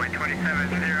 Boeing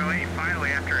 2708,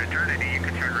 finally after eternity, you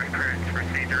can turn right currents,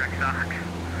 proceed direct SOX.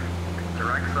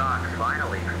 Direct SOX,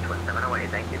 finally, from 2708,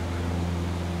 thank you.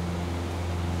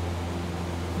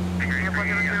 Stingray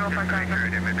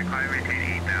 3, climb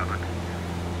maintain 8,000.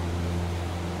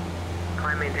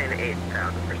 Climb maintain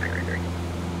 8,000 for Stingray 3.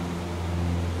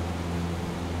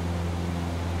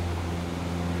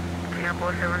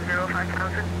 Singapore 70,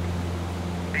 5,000.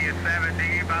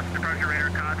 DS70, Boston departure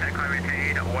radar contact, climb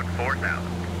maintain 14,000.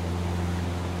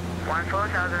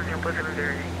 14,000, Singapore 70.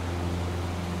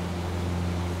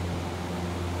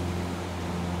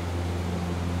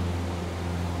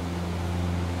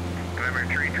 November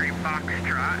 33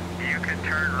 Foxtrot, you can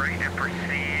turn right and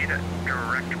proceed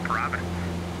direct to Providence.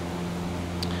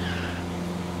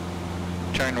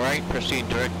 Turn right, proceed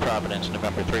direct Providence,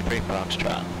 November 33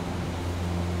 Foxtrot.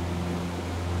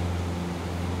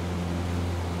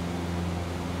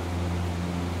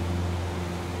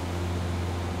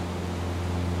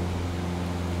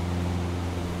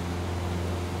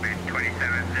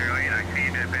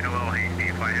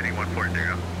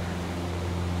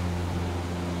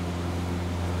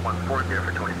 For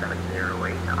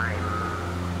 2708, I'm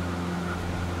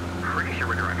pretty sure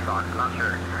we're direct SOX, I'm not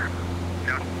sure.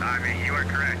 No, I mean, you are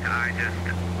correct. I just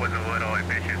was a little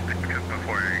ambitious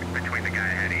between the guy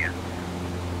ahead of you.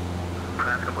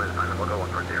 That's completely fine, we'll go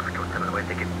 140 for 2708,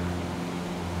 thank you.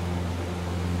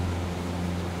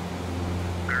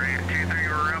 23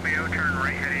 Romeo, turn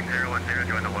right heading 010,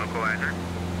 join the localizer.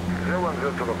 010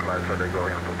 to localizer, they go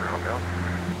into the Romeo.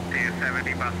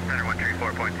 DS70, Boston Center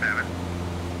 134.7.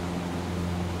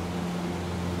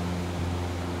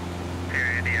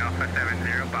 Sierra Indy Alpha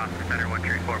 70, Boston Center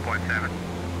 134.7.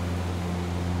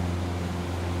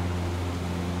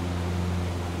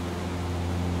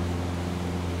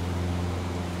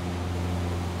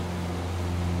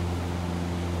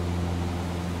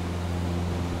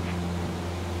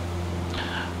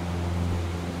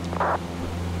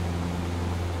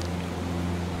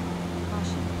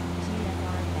 Caution.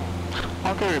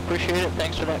 TFR Okay, appreciate it.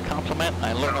 Thanks for that compliment.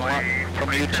 I learned a lot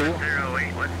from you too,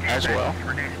 as well.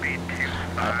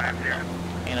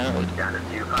 You know, Down to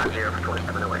 250 for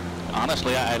 2708.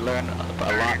 honestly, I learned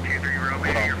a lot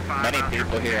from many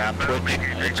people here on Twitch.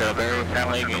 It's a very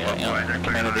friendly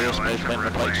community, especially in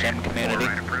the flight sim community.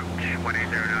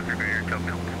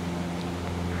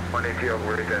 180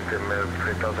 overweight until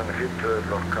 3,000 feet,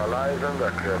 localize and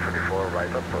clear 34 right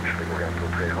approach, they go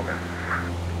into 3 Romeo.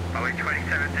 Boeing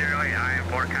 2708, I am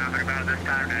more confident about it this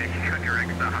time. Now you should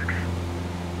direct stocks.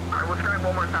 Alright, we'll try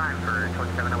one more time for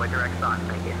 2708 direct stock,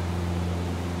 thank you.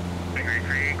 Degree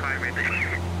 3, climb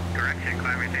maintain, correction,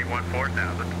 climb maintain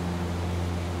 14,000.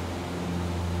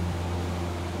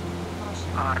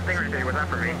 Stingray 3, what's that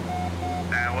for me?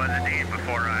 That was indeed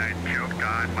before I choked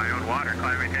on my own water.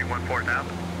 Climb maintain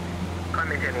 14,000. Climb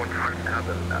maintain 14,000,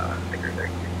 Stingray 3.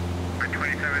 For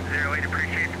 2708,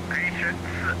 appreciate the patience.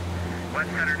 Let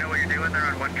center know what you're doing. They're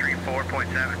on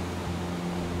 134.7.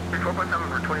 4.7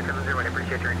 for 2708,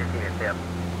 appreciate your inconvenience, yep.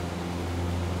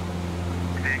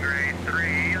 Stingray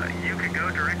 3, you can go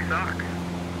direct SOX.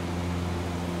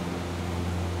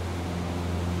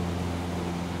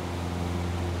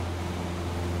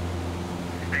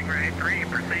 Stingray 3,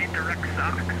 proceed direct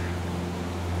SOX.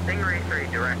 Stingray 3,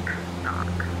 direct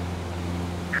stock.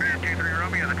 323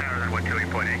 Romeo, the tower's on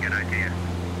 128.8, good idea.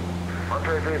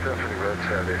 128, that's pretty good,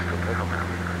 service to 3 Romeo.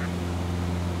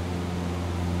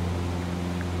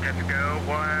 Just go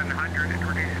 100 and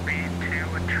reduce speed to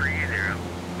 230.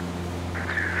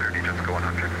 230, just go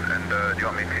 100. And do you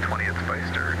want me 220 at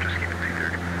spiced or just keep it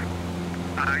 230?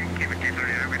 You can keep it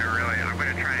 230. I'm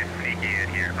gonna try and sneak you in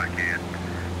here if I can.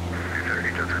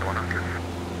 230, just at 100.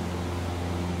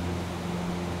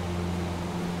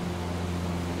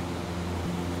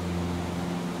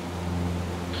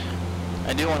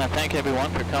 I do want to thank everyone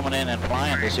for coming in and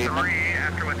flying this evening. 3,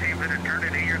 after what seems that it turned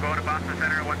into, you're going to Boston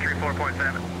Center at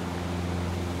 134.7.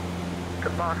 To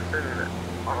Boston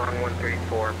on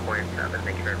 134.7,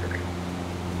 thank you very much.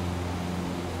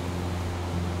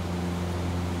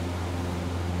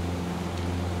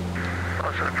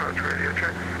 Boston approach radio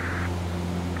check.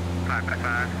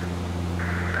 5x5.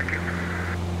 Thank you.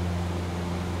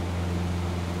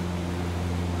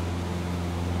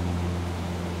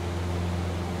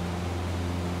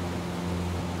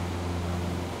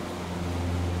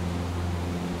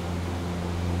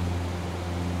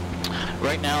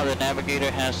 Right now, the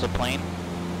navigator has the plane.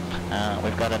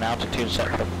 We've got an altitude set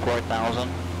for 4,000.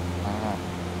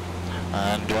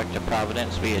 Direct to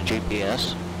Providence via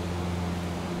GPS.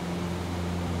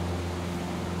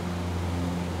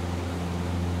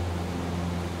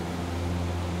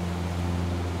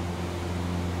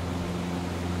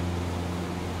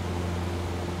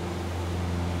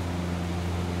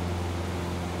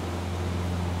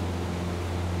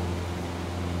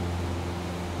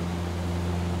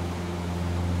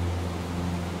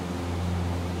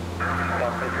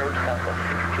 Boston approach, Southwest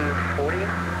 1640,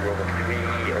 Rover 3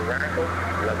 Radical,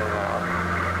 level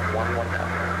 1000.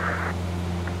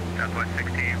 Southwest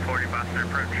 1640, Boston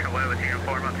approach. Hello, it's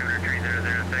uniform on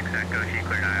 203.006 at Goshi,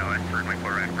 cleared ILS, runway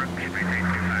 4 right approach, maintain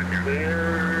 250.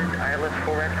 Cleared ILS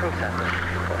 4 Radical,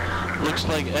 Southwest. Looks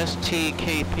like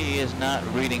STKP is not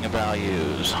reading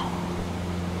values.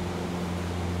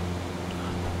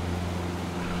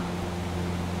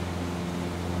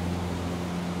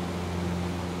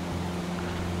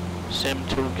 Sim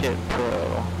Toolkit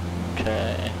Pro.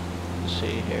 Okay, let's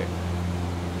see here.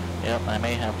 Yep, I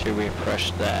may have to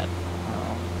refresh that.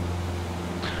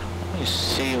 Let me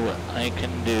see what I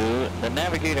can do. The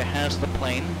navigator has the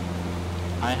plane.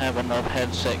 I have enough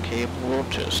headset cable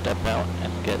to step out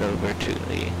and get over to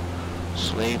the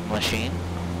slave machine.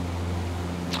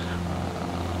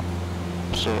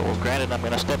 So granted, I'm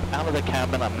going to step out of the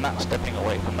cabin. I'm not stepping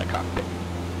away from the cockpit.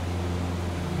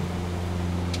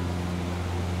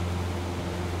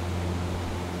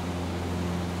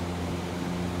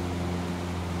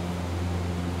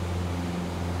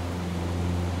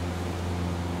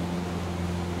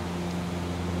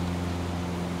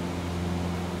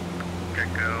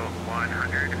 Go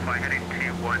 100, fly heading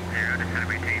 210, descend and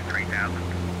maintain 320.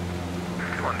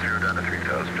 3000. 10 down to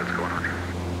 3000, what's going on here?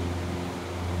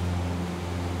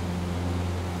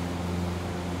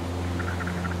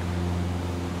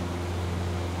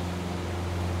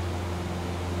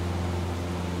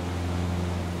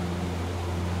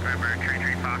 November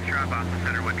 33 Foxtrot, Boston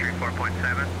Center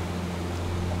 134.7.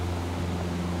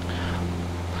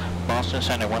 Boston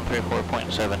Center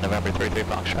 134.7, November 33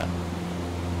 Foxtrot.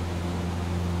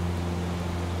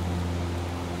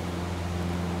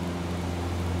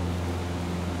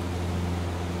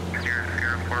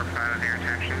 Your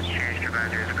intentions changed,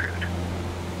 advisory is approved.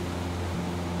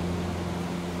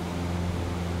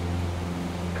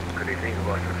 Good evening,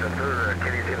 Boston Center.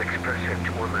 Canadian Express at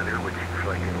 219, which is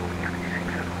flighting over 36.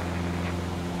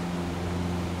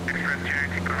 Express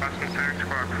 219 Boston Center,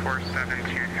 squawk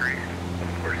 4723.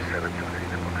 4723 in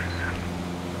the books.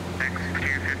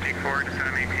 X254, descend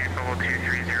and maintain level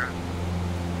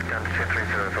 230. Down to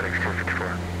 230, FedEx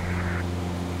 254.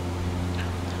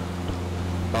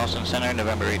 Boston Center,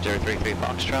 November 8033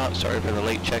 Foxtrot. Sorry for the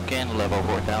late check-in, level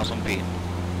 4,000 feet.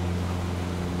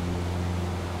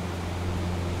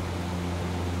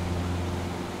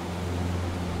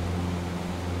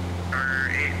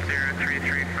 Order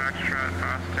 8033 Foxtrot,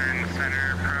 Boston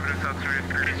Center, Providence Altitude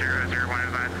 3001,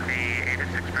 advise the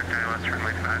ATIS expect ILS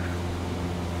runway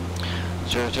 5.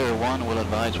 001 will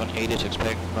advise when ATIS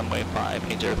expect runway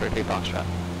 5, 8033 Foxtrot.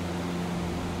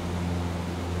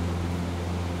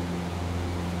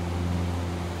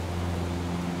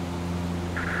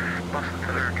 Boston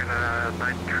Center, can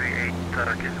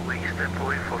 938 get wing step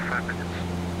away for 5 minutes.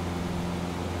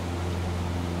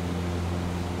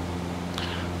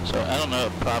 So I don't know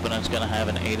if Providence is going to have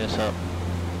an ATIS up.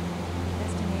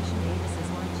 Destination ATIS is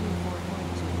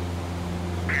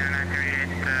 124.2. Yeah,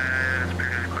 938, that's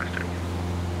pretty requested.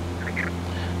 Thank you.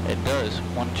 It does,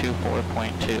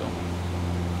 124.2.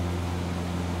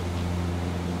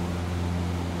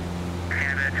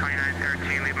 And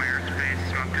 2913, leave my airspace,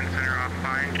 Moncton Center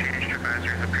offline, changed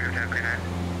advisory is approved, have a good night.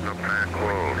 No plan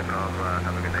closed.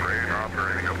 Crane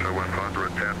operating up to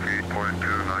 110 feet, 0.29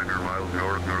 miles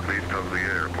north-northeast of the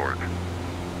airport.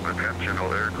 Attention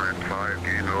all aircraft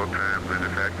 5G no times in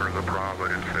effect for the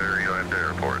Providence area and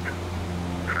airport.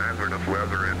 Hazardous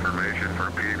weather information for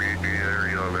PVG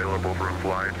area available from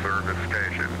flight service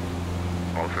station.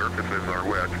 All surfaces are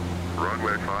wet.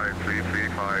 Runway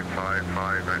 5CC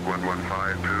 555 and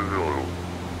 1152 Zulu.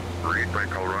 Read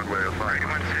Brinkel runway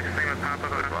assignment. 316 with Papa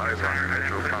Advise on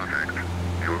initial contact.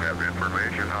 You have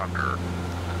information, Oscar.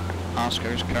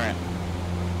 Oscar's current.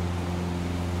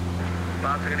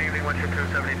 Boston, good evening,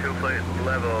 12272, flight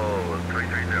level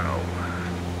 330.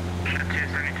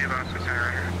 272 Boston Center,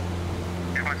 right here.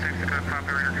 16 with Papa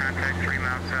radar contact 3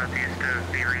 miles southeast of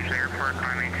the range airport,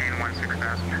 climb maintain 16,000.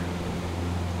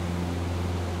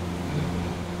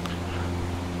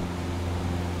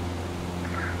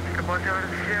 Boston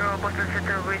Zero, Boston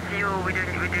Center with you. We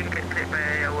didn't get hit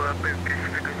by our previous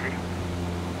frequency.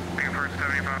 Singapore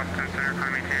 70 Boston Center,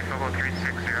 climb maintain level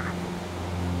 360.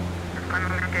 I'm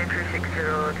on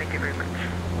 360, thank you very much.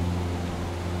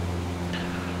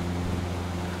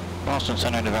 Boston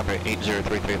Center, November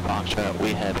 8033 Foxtrot.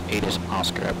 We have ATIS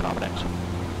Oscar at Providence.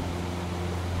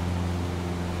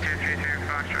 233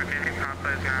 Foxtrot, Daisy Papa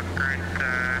is now current,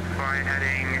 fly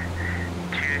heading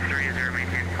 230,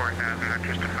 maintain 4,000,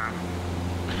 vectors to file.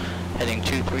 Heading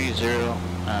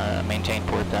 230, maintain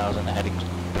 4,000, heading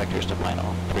vectors to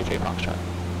final, 33 Foxtrot.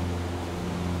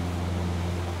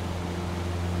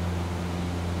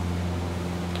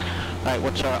 Alright,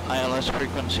 what's our ILS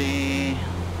frequency?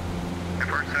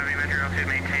 Airport 70, measure altitude,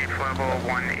 maintain level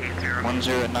 180.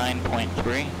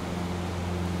 109.3.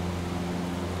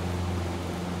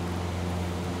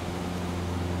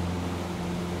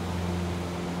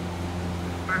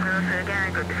 Say again,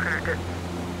 I got disconnected.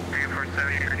 Airport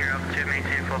 70, measure altitude,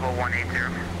 maintain level 180.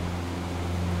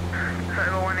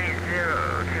 Level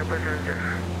 180, Singapore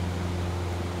 70.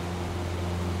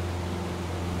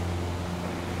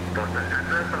 Boston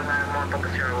Center, 791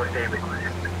 Papa Sierra with day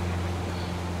request.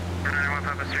 991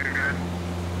 Papa Sierra, good.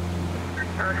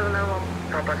 791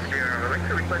 Papa Sierra, I'd like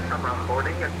to request some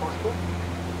holding if possible.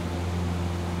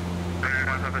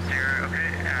 991 Papa Sierra,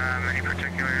 okay. Any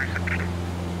particular intersection?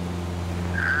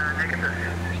 Negative.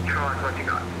 Show us what you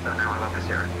got. 791 Papa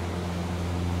Sierra.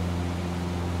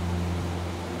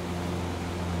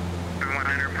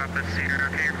 100 Papa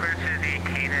Sierra, okay, you're clear to the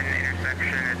Canaan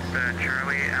intersection. It's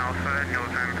Charlie Alpha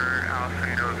November Alpha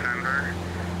November.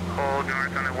 Hold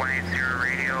north on the 180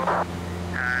 radial.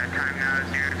 Time now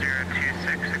is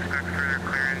 0026. Expect further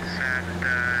clearance at,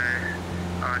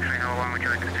 oh actually, how long would you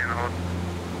like to stay in the hold?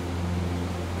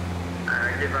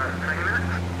 Give us 20 minutes.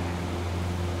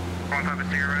 One Papa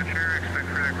Sierra, Roger. Expect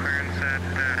further clearance at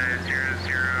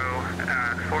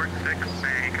 0046,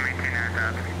 and you can maintain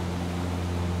 9,000.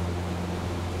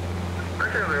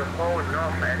 Roger, we'll hold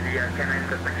north at the cannon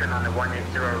intersection on the 180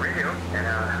 radio, and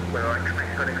we'll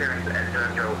expect further clearance at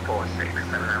 0046,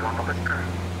 791 Papa Sierra.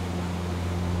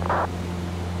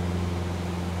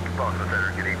 Boston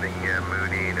Center, good evening,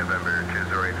 Moody, November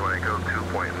 20820, code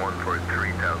 2.1 for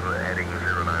 3000, heading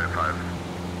 095.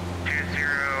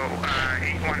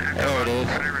 2081 Echo. There it is.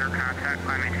 Radar contact,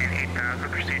 climb maintain 8,000,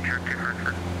 proceed direct to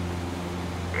Hartford.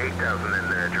 8000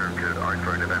 and direct code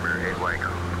Hartford, November 8 White.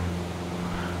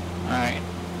 Alright.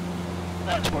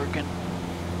 That's working.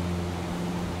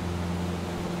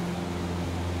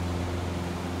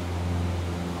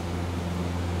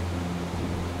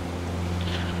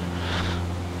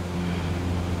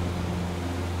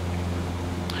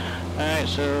 Alright,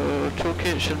 so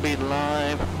toolkit should be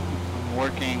live,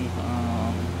 working,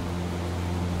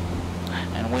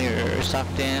 and we're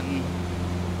sucked in.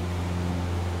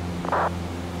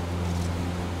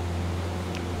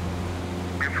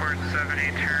 Airport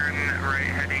 70, turn right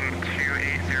heading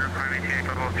 280, climb maintain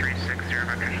total 360,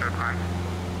 about to show climb.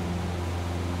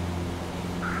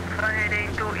 Fly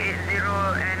heading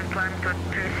 280 and climb to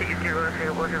 360, 070.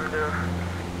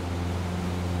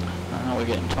 We're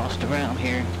getting tossed around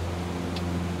here.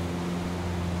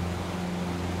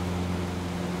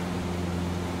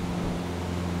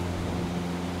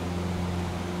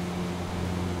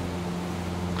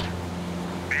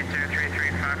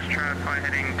 Foxtrot, fly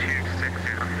heading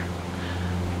 260.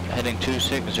 Heading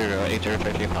 260,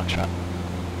 8033 Foxtrot.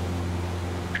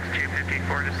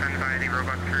 254, descend by the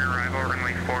Roebuck 3 arrival,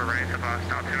 runway 4 right to Boston,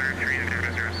 altimeter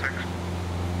 3006.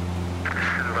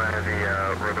 Descend by the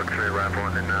Roebuck 3 arrival,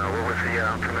 and then what was the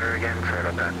altimeter again? Sorry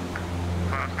about that.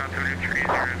 Boston, altimeter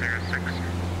 3006.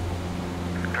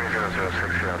 3006,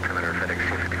 the altimeter, FedEx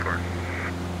 254.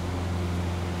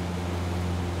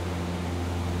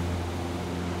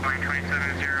 Line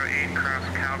 2708, cross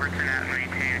Calverton at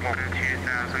maintain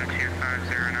 120,250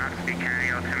 knots, speed Kennedy,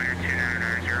 altimeter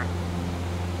 2990.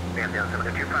 We have the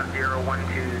altimeter 250,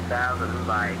 12000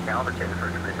 by Calverton for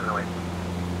collision noise.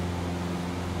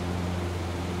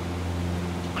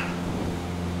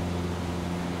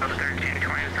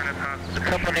 A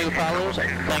couple new follows.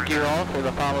 Thank you all for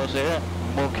the follows there.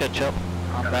 We'll catch up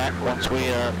on that once we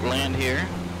land here.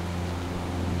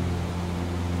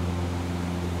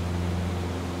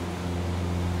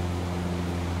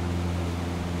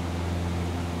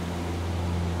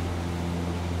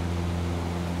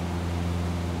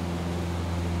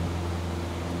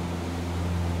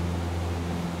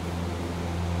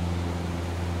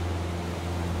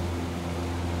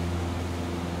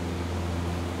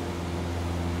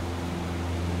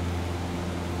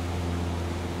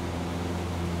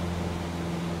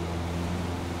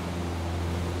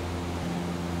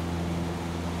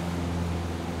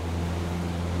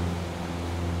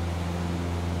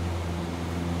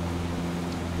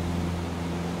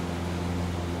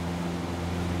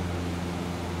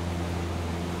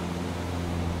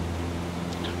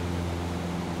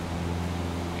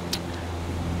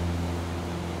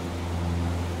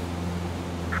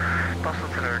 Boston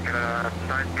Center, get a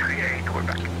 938, we're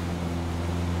back.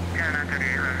 Yeah,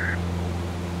 938, roger.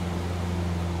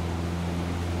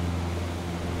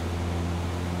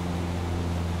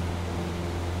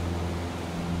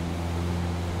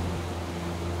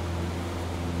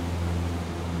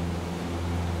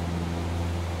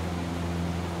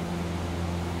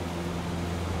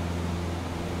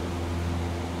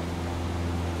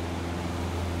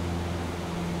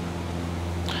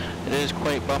 It is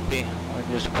quite bumpy.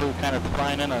 We're just kind of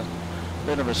flying in a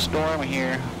bit of a storm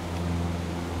here.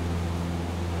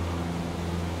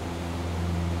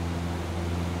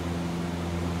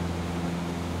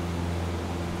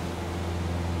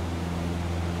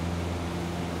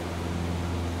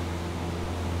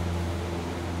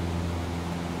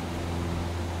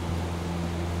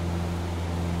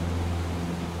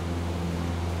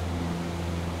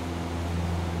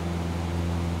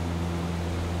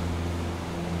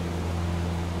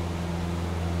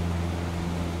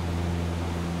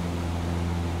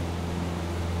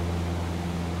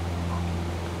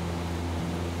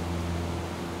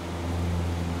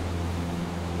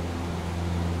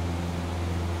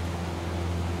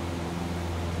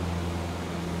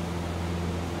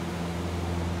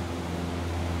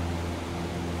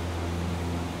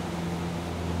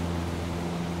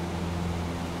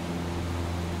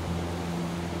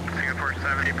 Singapore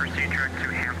 70, proceed direct to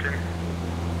Hampton.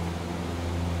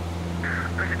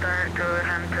 Proceed direct to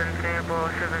Hampton,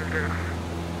 Singapore 70.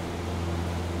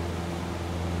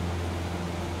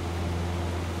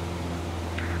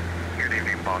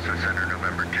 Boston Center,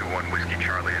 November 21 Whiskey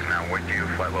Charlie is now with you.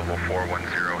 Flight level 410,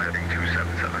 heading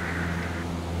 277.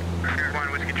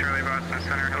 1 Whiskey Charlie, Boston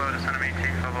Center. Hello, descend and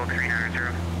maintain level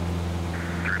 390.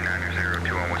 390,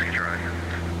 21 Whiskey Charlie.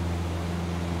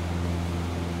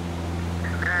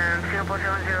 Singapore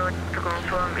 70 to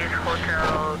confirm is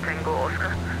Hotel Tango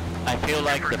Oscar. I feel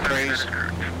like the phrase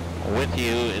with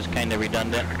you is kind of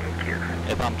redundant. Thank you.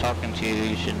 If I'm talking to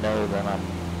you, you should know that I'm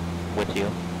with you.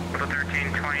 Level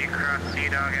 1320, cross Sea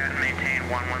Dog at and maintain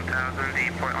 1000,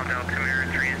 the Portland altimeter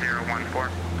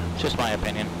 3014. It's just my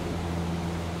opinion.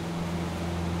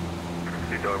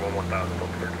 Sea Dog 1000, Level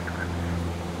 1320.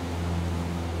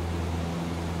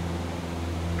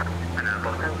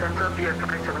 Boston Central, BF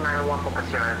 5791,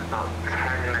 focus your about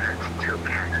 10 minutes to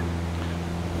Canada.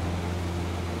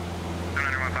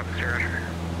 791, focus your Roger.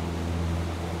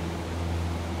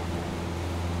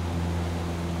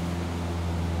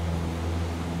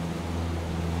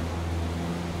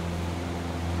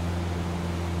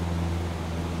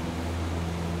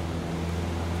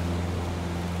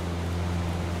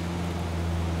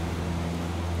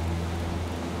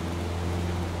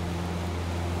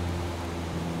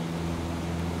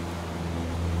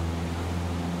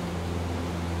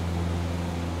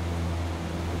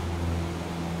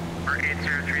 For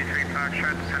 8033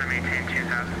 Foxtrot, descend and maintain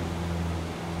 2000.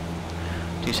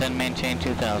 Descend, maintain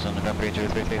 2000, November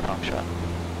 8033 Foxtrot.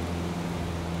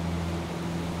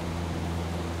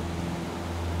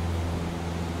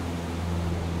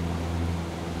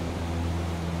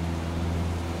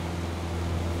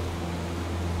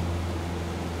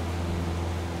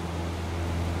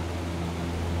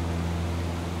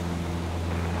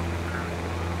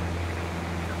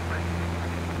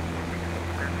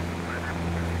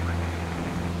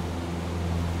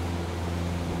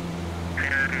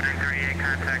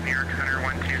 Contact New York Center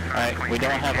 125. Alright, we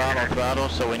don't have auto throttle,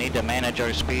 so we need to manage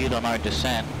our speed on our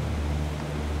descent.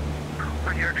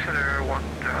 New York Center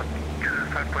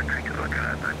 125.3 to look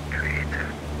at 282.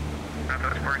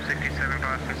 Southwest 467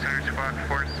 Boston Center Squawk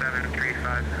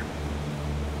 4735.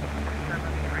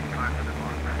 735 to the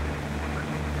Boston.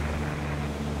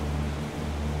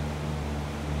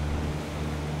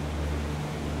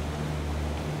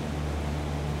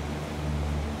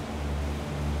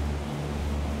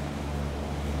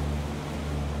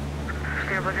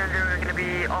 Singapore 70, we're going to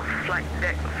be off flight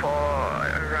deck for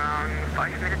around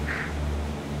 5 minutes.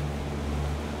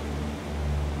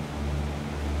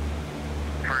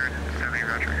 For 70,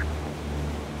 Roger.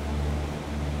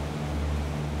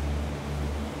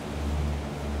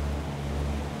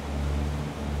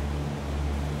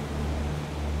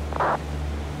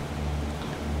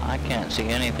 I can't see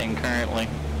anything currently.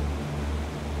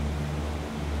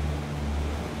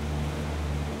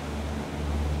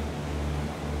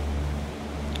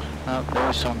 Oh,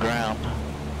 there's some ground.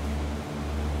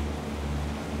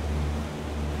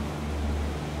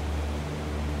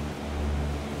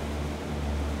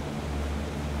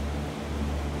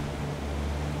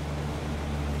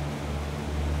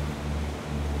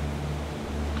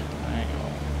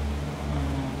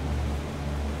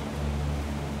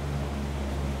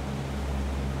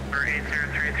 For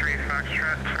 8033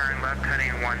 Foxtrot, turn left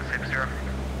heading 160.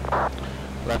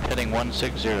 Left heading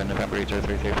 160, November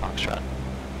 8033 Foxtrot.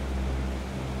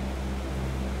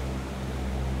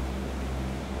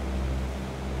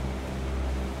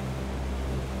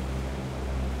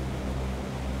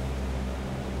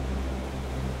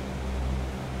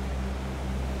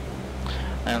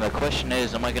 And the question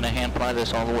is, am I going to hand fly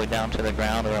this all the way down to the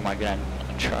ground, or am I going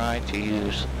to try to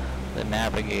use the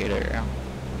navigator?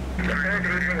 The third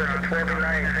reading was a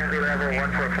 1209, assembly level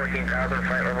 14,000,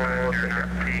 flight level 6.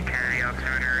 The Kennedy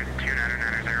altimeter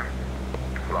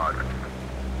 29990. Log.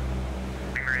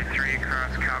 Grade 3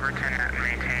 cross Calverton at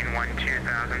maintain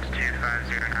 12,000 to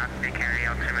 250 knots. The Kennedy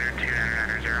altimeter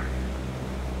 29990.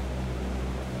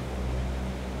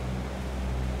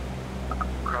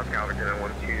 Cross Calverton at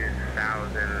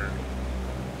 12,000.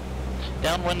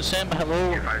 Downwind sim,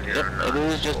 hello. Yep, it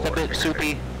is just a bit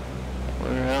soupy.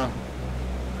 We're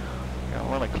got a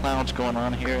lot of clouds going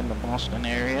on here in the Boston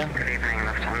area. Good evening,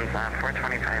 Lufthansa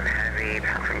 425 Heavy,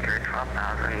 passenger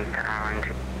 12,000 down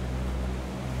to...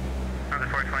 Another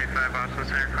 425 Boston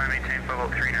Center, climb maintain level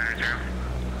 390.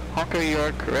 Hawker, you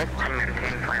are correct.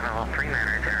 Maintain flight level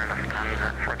 390, Lufthansa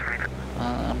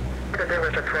 425.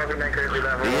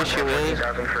 The issue is, I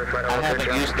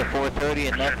haven't used the 430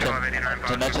 enough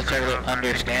to necessarily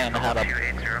understand how to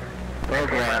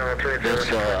program this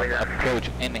approach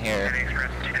in here.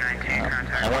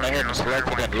 I went ahead and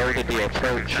selected and loaded the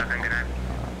approach,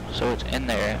 so it's in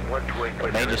there.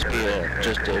 It may just be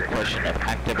just a question of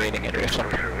activating it or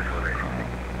something.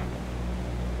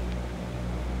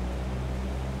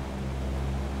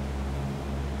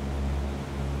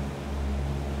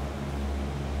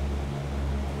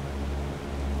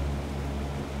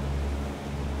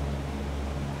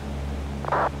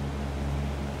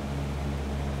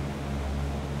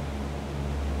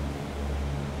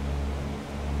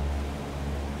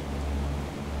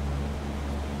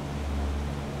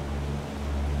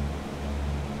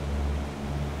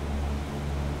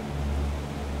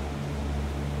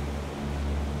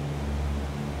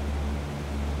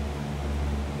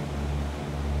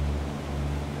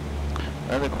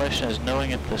 Another question is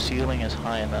knowing if the ceiling is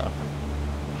high enough.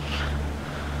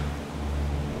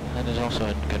 That is also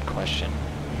a good question.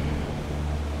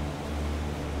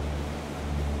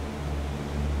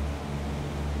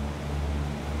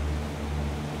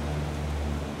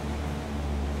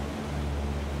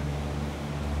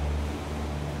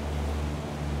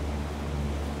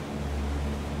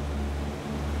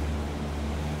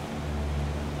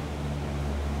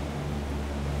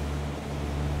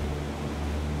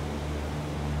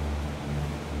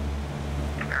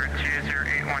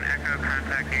 Echo,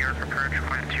 contact New York approach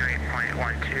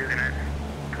 128.12, good night.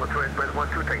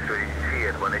 128.12, thanks, so you see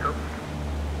it, 1 Echo.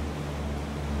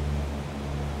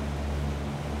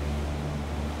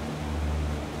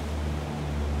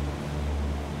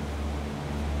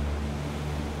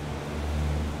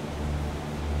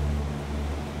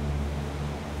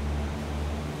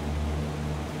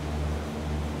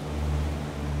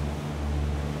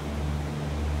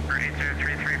 For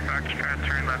 8033 Foxtrot,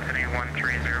 turn left heading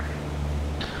 130.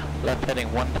 Left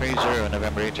heading 130,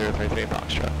 November 8033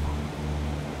 Foxtrot.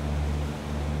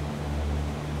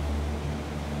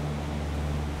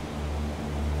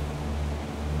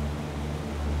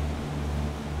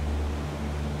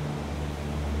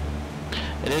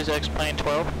 It is X-Plane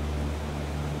 12.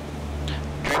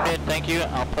 Trimmed in, thank you.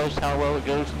 I'll post how well it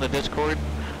goes in the Discord.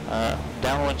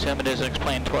 Download sim, it is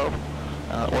X-Plane 12.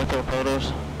 Ortho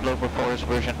Photos, Global Force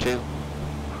version 2.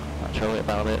 Not sure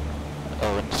about it.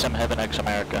 Oh, and Sim Heaven X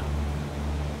America.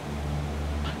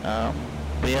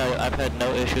 But yeah, I've had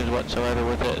no issues whatsoever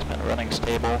with it. It's been running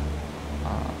stable.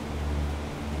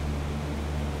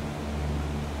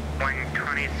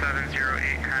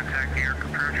 12708, contact New York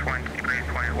approach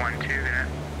 128.12, good night.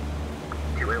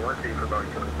 2812 for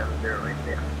Boeing 2708,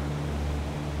 yeah.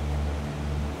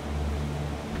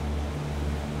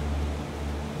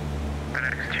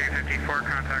 FedEx 254,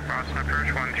 contact Boston approach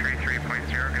 133.0,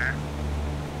 good night.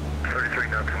 33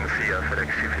 knots from the sea, FedEx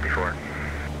 254.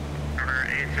 Number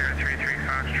 8033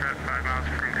 Foxtrot, 5 miles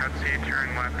from Cutsy, turn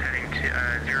left heading to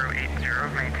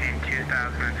 080, maintain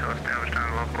 2000 until established on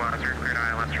localizer, cleared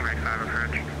ILS from 85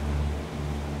 approach.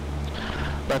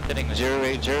 Left heading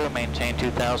 080, maintain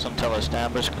 2000 until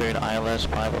established, cleared ILS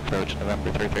 5 approach,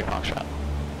 November 33 Foxtrot.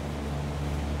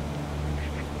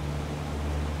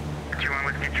 21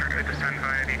 Whiskey Charlie, descend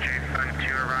via the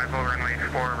J52, arrival runway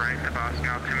 4 right to Boston,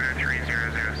 altimeter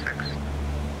 3006.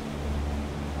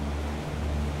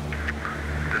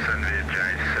 Descend via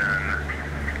Jason,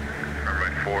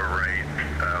 runway 4 right,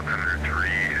 altimeter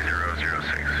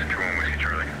 3006, 21 Whiskey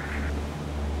Charlie.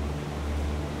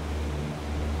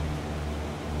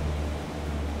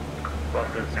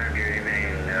 Boston, San Diego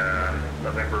evening,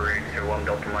 November 801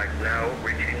 Delta Mike now,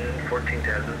 reaching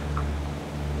 14,000.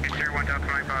 1 Delta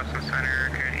Mike, Boston Center,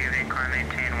 good evening, climb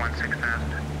maintain 16,000.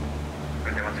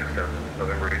 Maintain 16,000,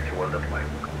 November 801 Delta Mike.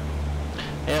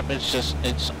 Yep, it's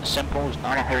simple, it's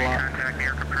not a whole lot Contact New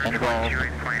York approach involved.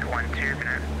 128.12, good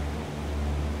night.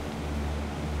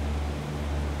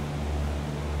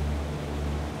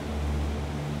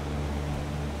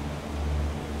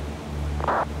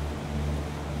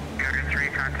 New York 3,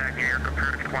 contact New York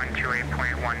approach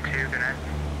 128.12, good night.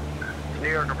 New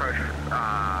York approach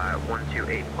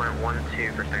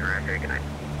 128.12 for Stinger Echo, good night.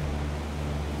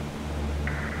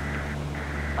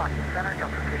 Boston Center,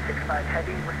 Delta 365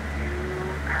 Heavy with you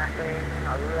passing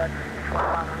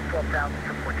 12,000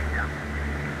 to 14,000.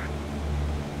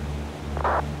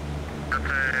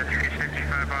 Delta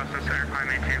 365 Boston Center, climb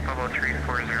maintain level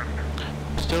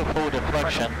 340. Still full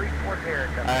deflection.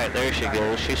 340. Alright, there she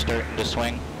goes. She's starting to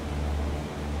swing.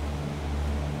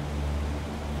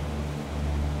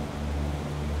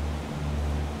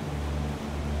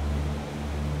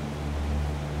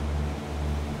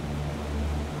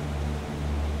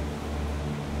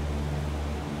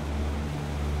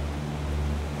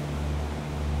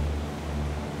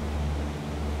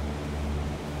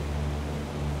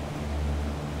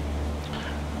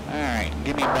 Alright,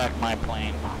 give me back my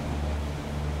plane.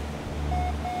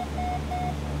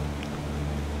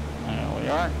 There we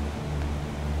are.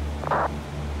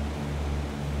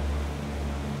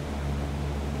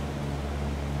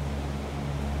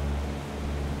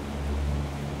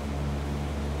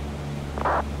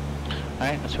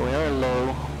 Alright, so we are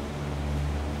low.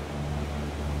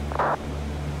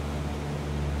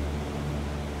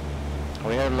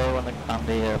 We are low on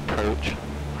the approach.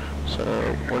 So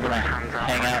we're gonna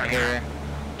hang out here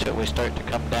until we start to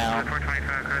come down.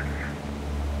 425, good.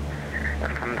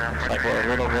 It's like we're a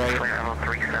little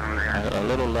right, a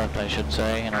little left I should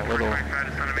say, and a little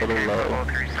low.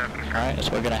 Alright,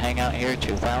 so we're gonna hang out here,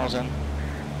 2000.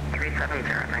 370,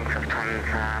 thanks, of tons,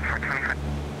 425.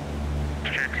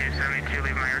 Jet 272,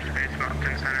 leave my airspace,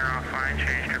 Mountain Center offline,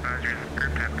 change to advisory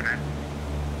group, tap connect.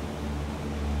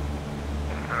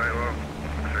 Alright, well,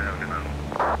 say have now.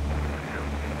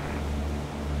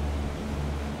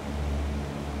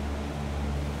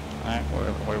 Alright,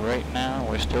 we're right now,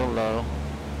 we're still low.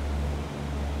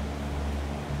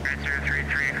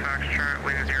 033 Foxtrot,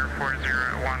 wind 040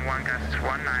 at 11, gusts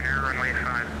 19er, runway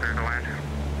 5, clear to land.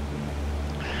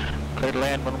 Clear to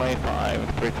land, runway 5,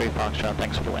 33 Foxtrot,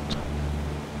 thanks for the wind.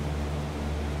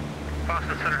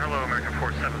 Boston Center, hello, American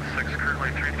 476,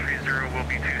 currently 330, will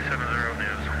be 270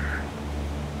 news.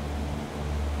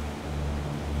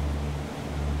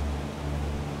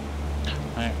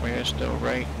 Alright, we're still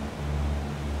right.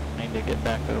 Need to get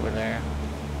back over there.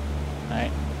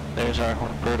 Alright, there's our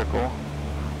vertical.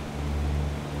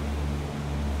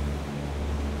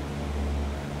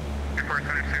 Airport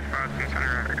 76, Boston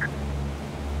Center.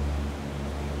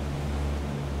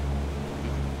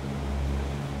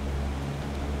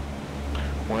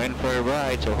 We're in for a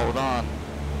ride, so hold on.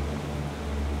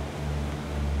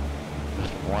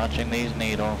 Just watching these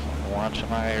needles, watching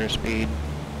our airspeed.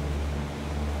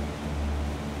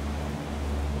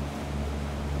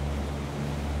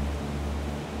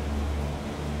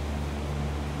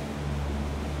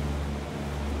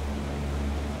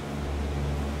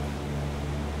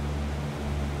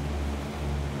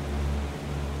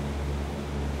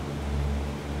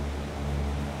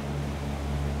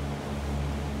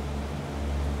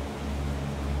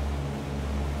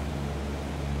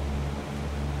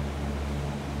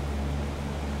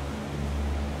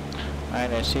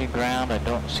 Alright, I see ground, I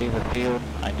don't see the field.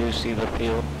 I do see the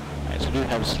field. Alright, so I do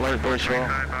have slight visual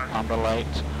on the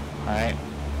lights. Alright,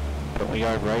 but we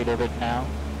are right of it now.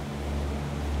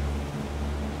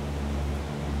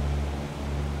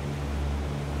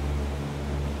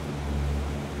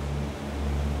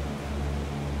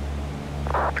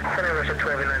 Center Russia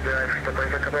 29 drive, step by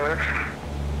for a couple minutes.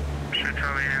 Should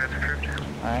tell me that's approved.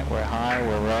 Alright, we're high,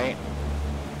 we're right.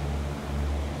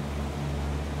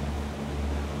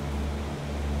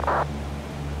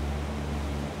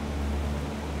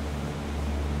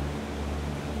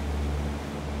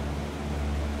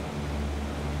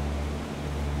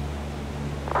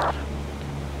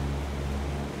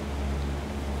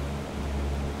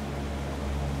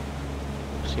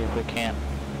 See if we can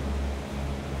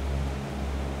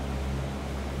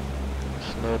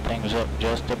slow things up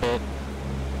just a bit.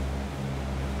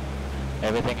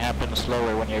 Everything happens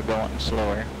slower when you're going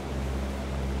slower.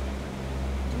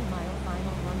 2 mile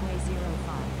final runway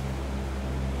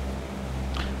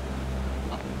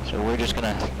 05. So we're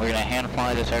gonna hand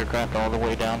fly this aircraft all the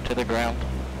way down to the ground,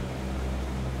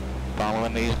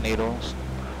 following these needles.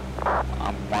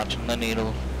 I'm watching the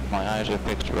needles. My eyes are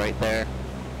fixed right there.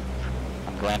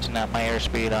 I'm glancing at my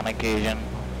airspeed on occasion.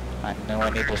 I know I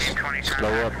need to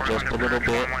slow up just a little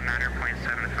bit.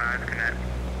 119.75, connect.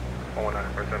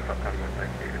 119.75,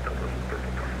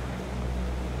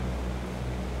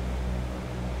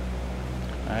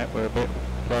 Alright, we're a bit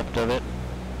left of it.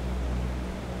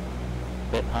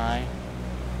 Bit high.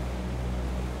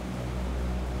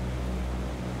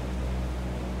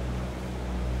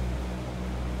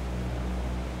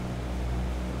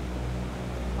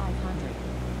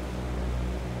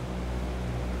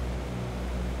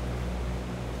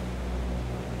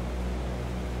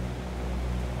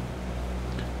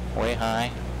 Way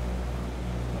high.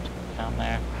 Down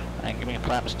there. And give me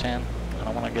flaps 10. I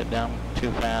don't want to get down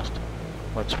too fast.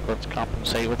 Let's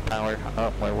compensate with power.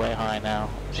 Oh, we're way high now.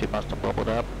 She must have bubbled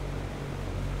up.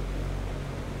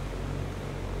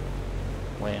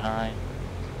 Way high.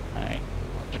 Alright,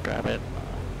 let's grab it.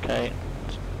 Okay.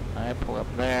 Alright, pull up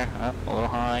there. Up, a little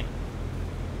high.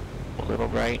 A little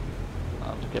right.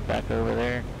 Let's get back over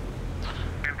there.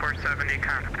 470,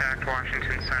 contact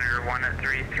Washington Center 1 at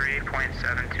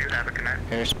 33.72, have a connect.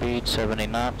 Airspeed 70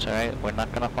 knots, alright. We're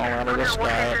not going to fall out of the sky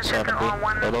at 70.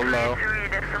 A little low.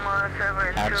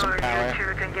 Add some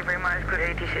power. Thank you very much.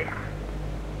 Good ATC.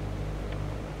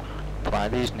 Fly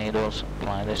these needles.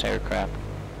 Fly this aircraft.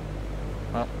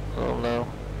 Oh, a little low.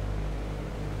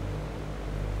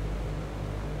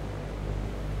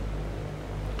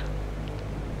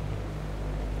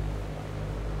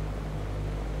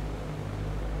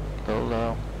 Go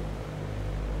low.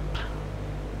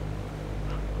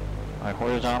 Our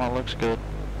horizontal looks good.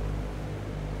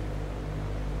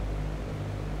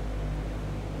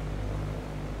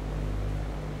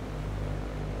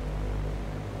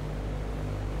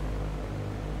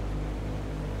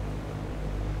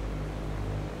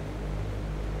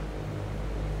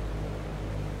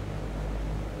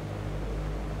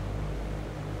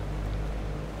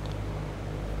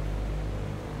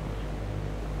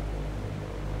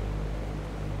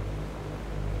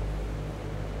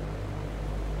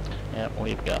 Yep,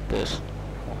 we've got this.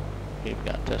 We've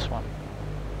got this one.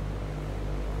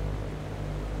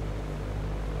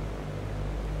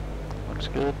 Looks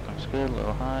good, looks good. A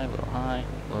little high, a little high,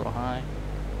 a little high.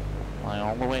 Fly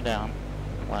all the way down.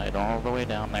 Fly it all the way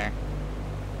down there.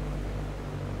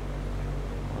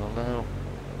 A little low.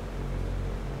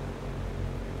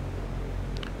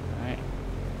 Alright.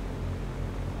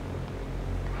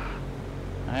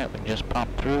 Alright, we can just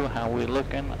pump through. How we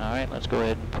looking? Alright, let's go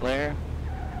ahead and flare.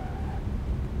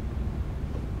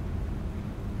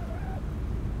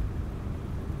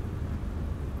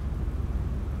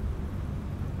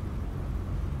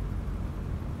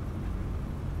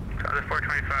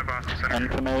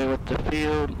 Unfamiliar with the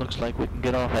field. Looks like we can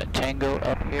get off at Tango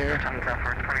up here. Thumbs up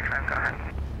for 25, go ahead.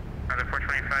 Other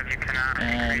 425, you cannot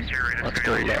And increase your rate of let's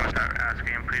go simulation left. without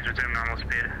asking. Please resume normal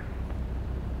speed.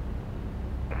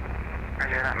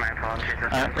 Roger that, my apologies.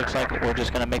 Alright, looks like we're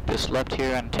just gonna make this left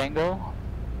here on Tango.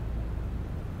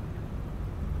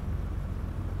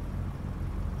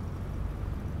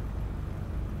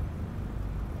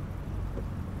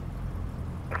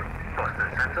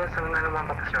 Boston Central 791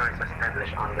 Papa Sierra is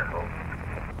established on the road.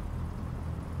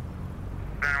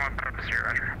 901 Papa Sierra,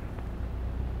 roger.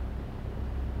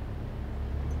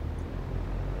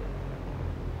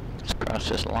 Let's cross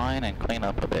this line and clean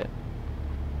up a bit.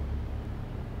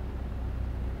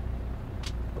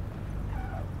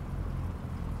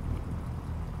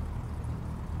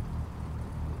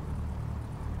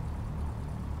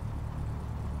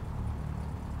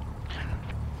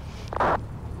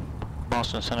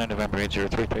 Boston Center, November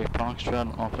 8033,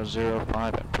 Foxtrot, Alpha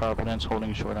 05 at Providence,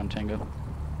 holding short on Tango.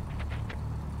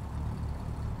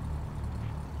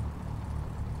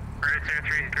 Right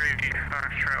 033,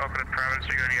 Foxtrot, open at Providence,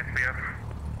 are you going to get the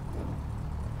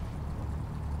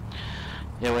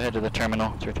Yeah, we head to the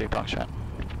terminal, 33 Foxtrot.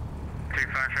 3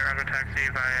 Foxtrot, roger, taxi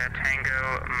via Tango,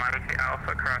 Mike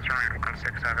Alpha, cross runway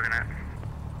 16, have a good night.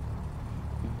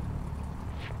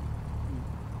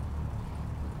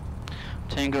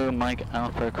 Tango, Mike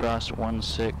Alpha, cross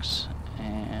 16,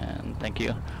 and thank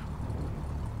you.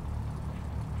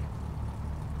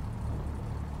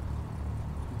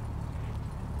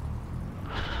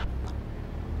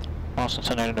 Boston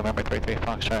Center, November 33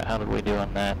 Foxtrot, how did we do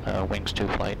on that Wings 2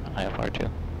 flight, IFR 2?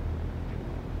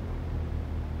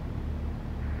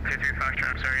 23 Foxtrot,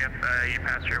 I'm sorry, yep, you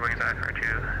passed your Wings IFR 2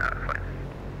 flight.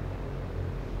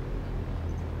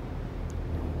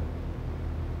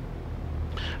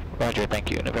 Roger, thank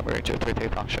you. November 8233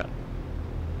 Foxtrot.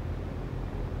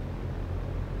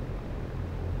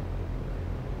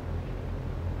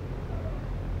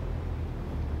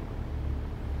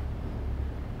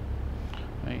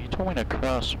 He told me to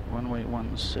cross runway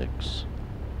 16.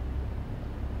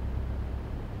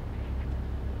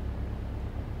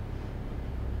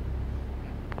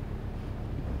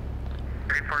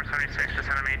 3476,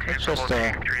 descend and maintain It's for just, hold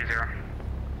 230.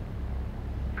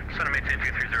 Descend and maintain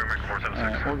 230, American 476.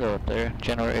 Alright, we'll go up there.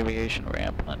 General aviation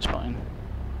ramp, that's fine.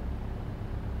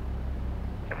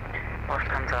 Both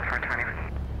thumbs up for 20.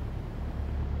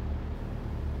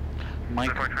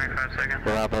 Mike, 425 seconds.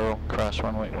 Bravo, cross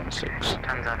runway 16.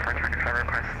 Thumbs up for 25,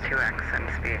 request 2x and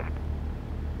speed.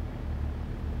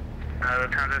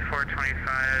 Lufthansa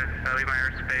 425, leave my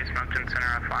airspace, Moncton Center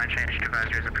offline, change to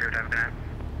advisories approved, have a good night.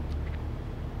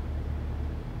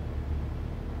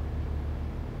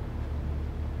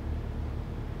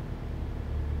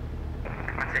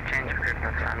 Once you change approved,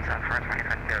 thumbs up for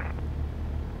 25, go.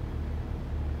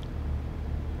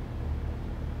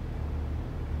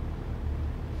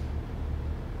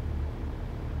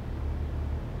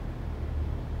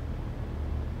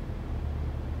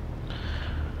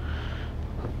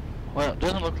 Well, it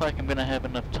doesn't look like I'm gonna have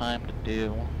enough time to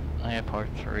do IFR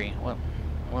 3.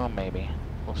 Well, maybe.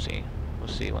 We'll see. We'll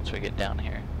see once we get down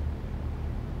here.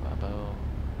 Bravo.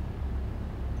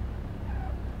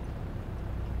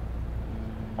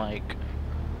 Mike.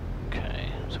 Okay,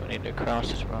 so we need to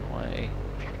cross this runway.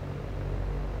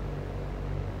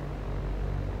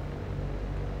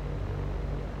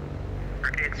 For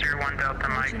 801 Delta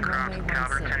Mike, cross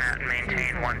Calverton at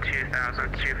maintain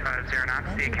 120,250 knots,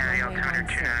 see Kennedy altimeter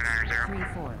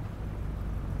 2990.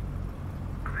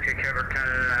 Okay, Calverton,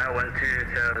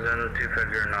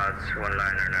 120,250 knots,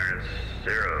 2990,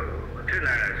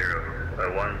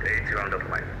 182 on Delta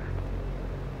Mike.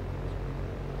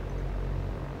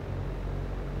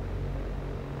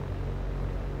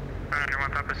 Under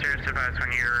 1 Papa Sirius, advise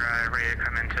when you're ready to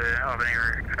come into Albany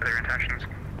or other intentions.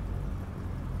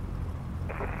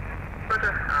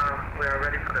 We are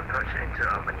ready for the approach into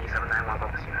Albany, 791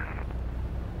 Papa Sierra.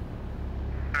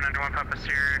 Alexander 1 Papa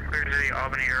Sierra, clear to the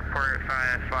Albany Airport,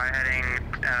 fly heading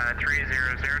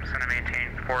 300, descend to maintain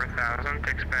 4,000,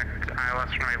 expect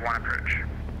ILS runway 1 approach.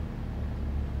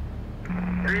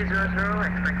 300,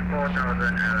 expect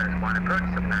 4,000, ILS 1 approach,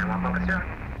 791 Papa Sierra.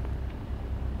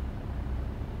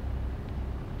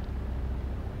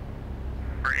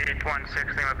 For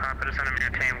 816 Lima Papa, descend to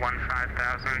maintain 15,000,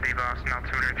 the Boston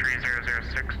altimeter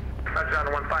 3006.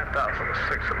 Roger on 15,000,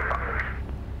 6 of the Papa.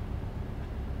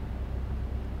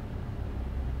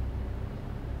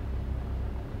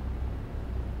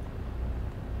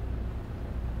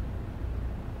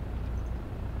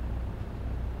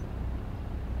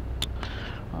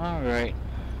 Alright.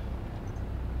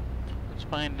 Let's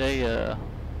find a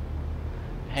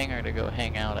hangar to go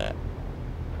hang out at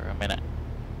for a minute.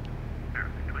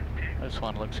 This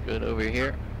one looks good over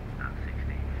here.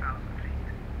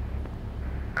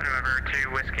 November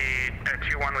 2 whiskey,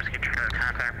 21 whiskey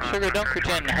contact. Sugar Dunker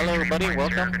 10, hello buddy,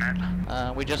 welcome.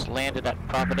 We just landed at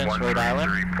Providence, Rhode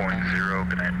Island.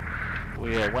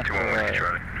 We went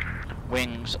for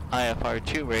Wings IFR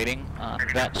 2 rating on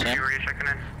VATSIM,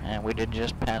 and we did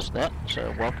just pass that,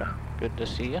 so welcome. Good to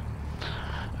see you.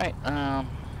 Alright,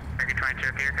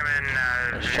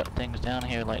 let's shut things down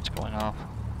here, lights going off.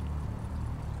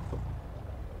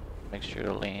 Make sure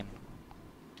to lean.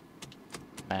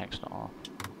 Mags off.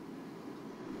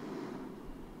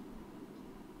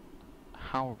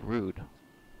 How rude.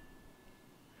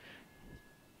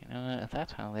 You know, if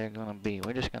that's how they're gonna be,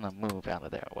 we're just gonna move out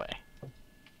of their way.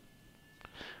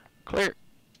 Clear.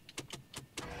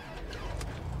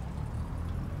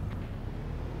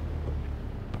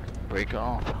 Break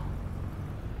off.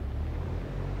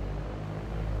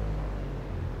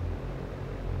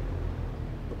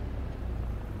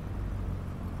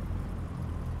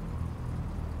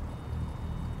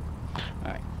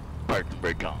 Alright, park and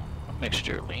brake on.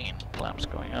 Mixture lean, flaps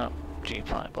going up,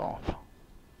 G5 off.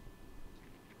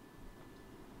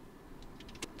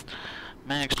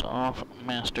 Max off,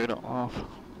 master to off.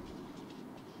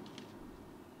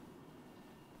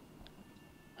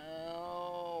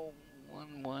 Oh,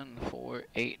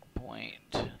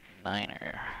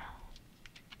 1148.9er.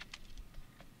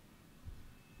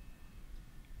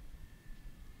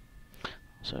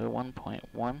 So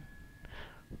 1.1.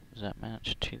 Does that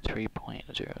match to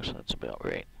 3.0? So that's about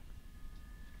right.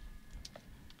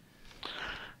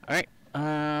 Alright,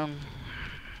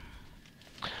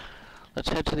 let's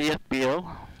head to the FBO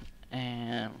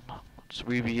and let's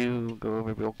review, go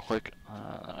over real quick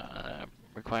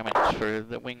requirements for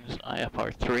the Wings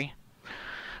IFR 3.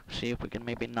 See if we can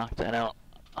maybe knock that out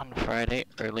on Friday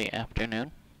early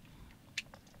afternoon.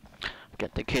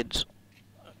 Got the kids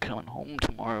coming home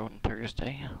tomorrow and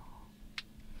Thursday.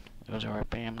 Those are our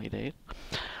family days.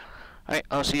 Alright,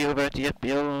 I'll see you over at the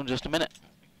FBO in just a minute.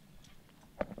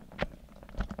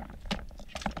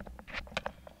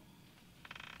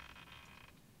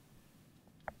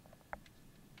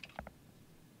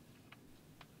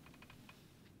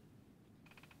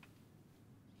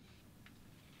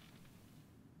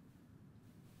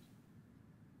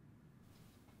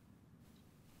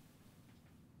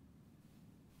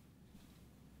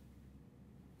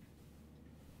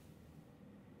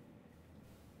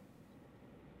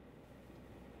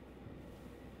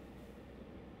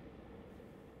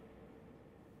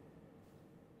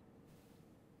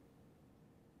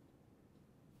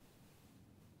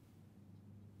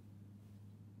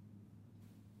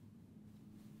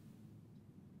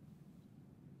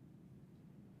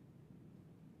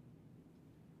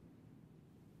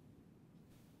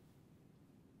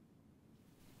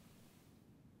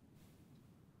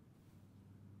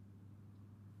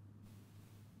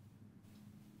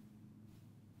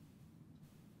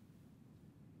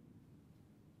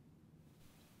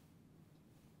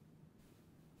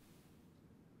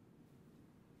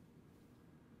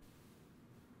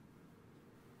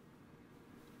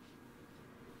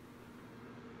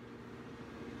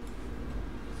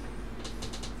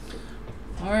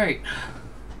 Alright,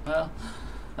 well,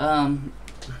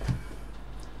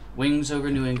 Wings over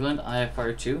New England,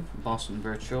 IFR 2, Boston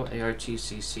Virtual,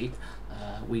 ARTCC,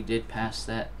 we did pass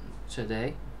that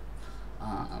today.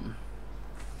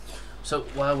 So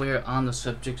while we're on the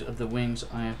subject of the Wings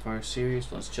IFR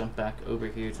series, let's jump back over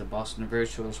here to Boston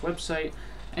Virtual's website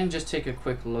and just take a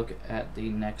quick look at the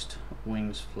next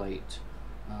Wings flight,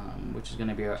 which is going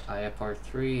to be our IFR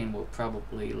 3, and we'll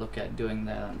probably look at doing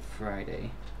that on Friday.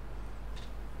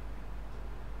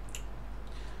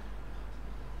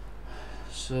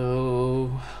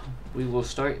 So we will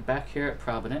start back here at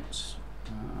Providence.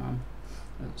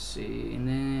 Let's see, and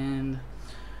then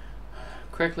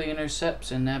correctly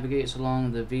intercepts and navigates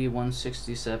along the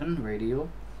V167 radial.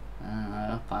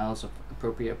 files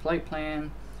appropriate flight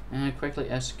plan, and quickly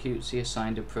executes the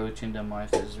assigned approach into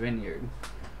Martha's Vineyard.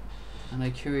 Out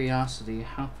of curiosity,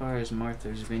 how far is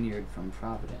Martha's Vineyard from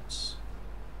Providence?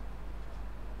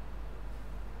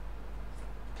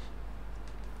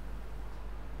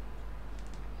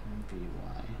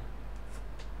 MVY.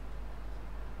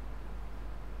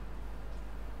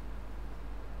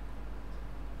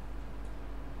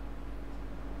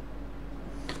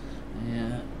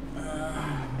 Yeah,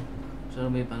 so it'll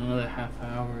be about another half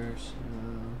hour. So.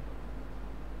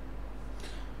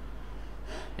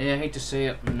 Yeah, I hate to say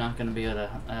it, I'm not going to be able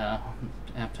to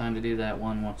have time to do that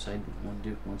one once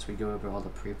we go over all the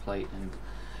pre-flight and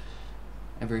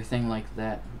everything like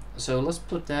that. So let's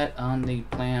put that on the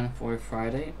plan for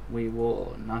Friday. We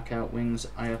will knock out Wings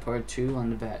IFR 2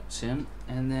 on the VATSIM,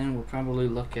 and then we'll probably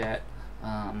look at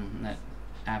that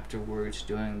afterwards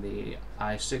doing the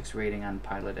I6 rating on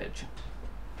Pilot Edge.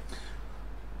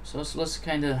 So let's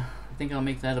kind of, I think I'll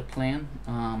make that a plan.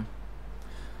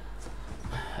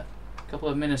 Couple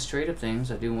of administrative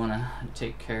things I do want to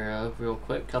take care of real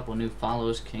quick. Couple new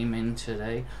follows came in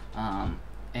today,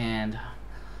 and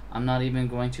I'm not even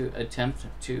going to attempt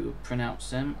to pronounce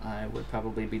them. I would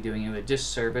probably be doing you a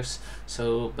disservice.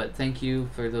 So, but thank you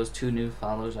for those 2 new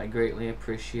follows. I greatly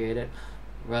appreciate it.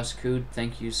 Russ Cood,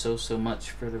 thank you so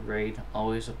much for the raid.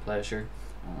 Always a pleasure.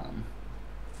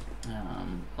 A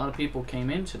lot of people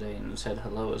came in today and said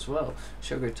hello as well.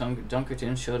 Sugar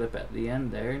Dunkerton showed up at the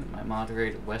end there. My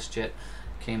moderator WestJet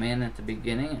came in at the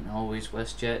beginning, and always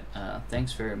WestJet.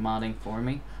 Thanks for modding for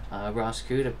me. Ross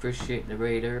Coot, appreciate the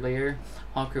raid earlier.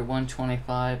 Hawker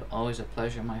 125, always a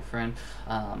pleasure, my friend.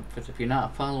 If you're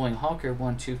not following Hawker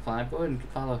 125, go ahead and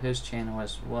follow his channel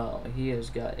as well. He has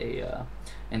got a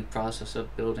in process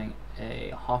of building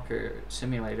a Hawker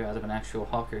simulator out of an actual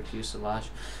Hawker fuselage.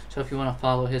 So if you want to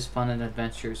follow his fun and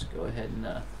adventures, go ahead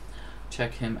and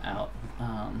check him out.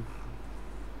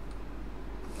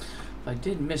 If I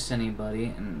did miss anybody,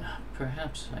 and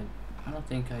perhaps I don't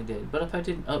think I did, but if I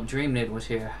didn't, oh, DreamNid was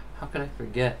here. How could I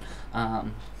forget?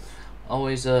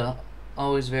 Always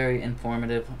very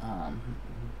informative.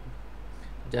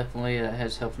 Definitely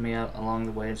has helped me out along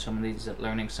the way in some of these,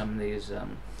 learning some of these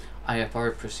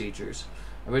IFR procedures.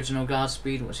 Original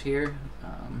Godspeed was here.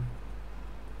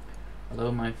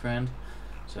 Hello, my friend.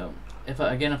 So, if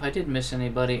I did miss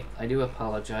anybody, I do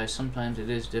apologize. Sometimes it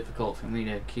is difficult for me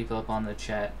to keep up on the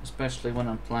chat, especially when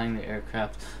I'm flying the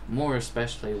aircraft, more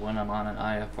especially when I'm on an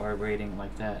IFR rating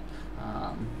like that.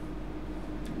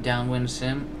 Downwind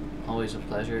Sim, always a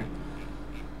pleasure.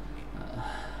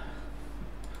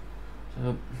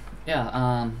 So,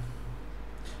 yeah,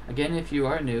 again, if you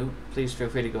are new, please feel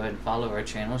free to go ahead and follow our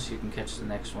channel so you can catch the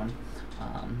next one.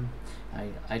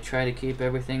 I try to keep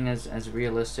everything as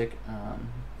realistic.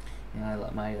 I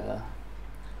let my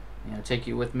take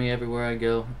you with me everywhere I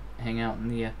go, hang out in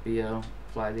the FBO,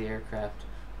 fly the aircraft,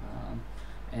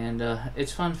 and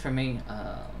it's fun for me,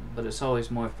 but it's always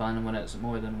more fun when it's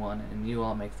more than one, and you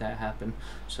all make that happen.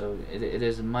 So it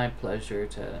is my pleasure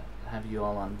to have you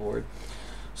all on board.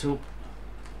 So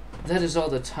that is all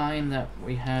the time that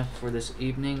we have for this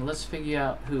evening. Let's figure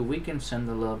out who we can send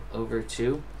the love over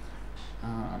to.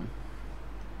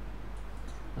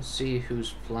 Let's see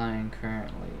who's flying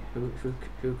currently. Who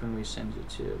can we send you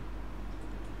to?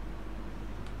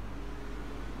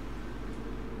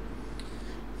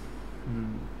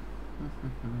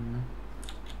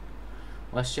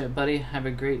 WestJet buddy, have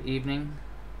a great evening.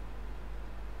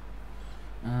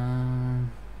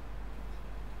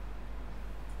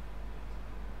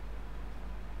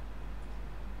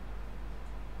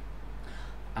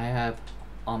 I have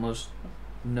almost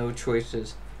no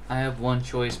choices. I have one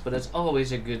choice, but it's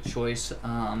always a good choice.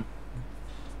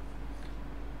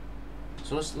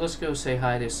 So let's go say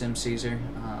hi to Sim Caesar.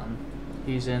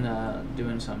 He's in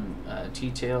doing some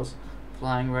T-tails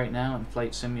flying right now in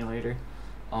Flight Simulator.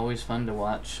 Always fun to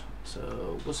watch.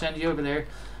 So we'll send you over there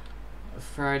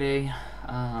Friday.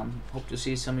 Hope to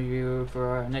see some of you for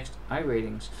our next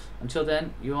iRatings. Until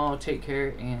then, you all take care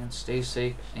and stay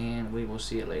safe, and we will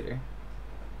see you later.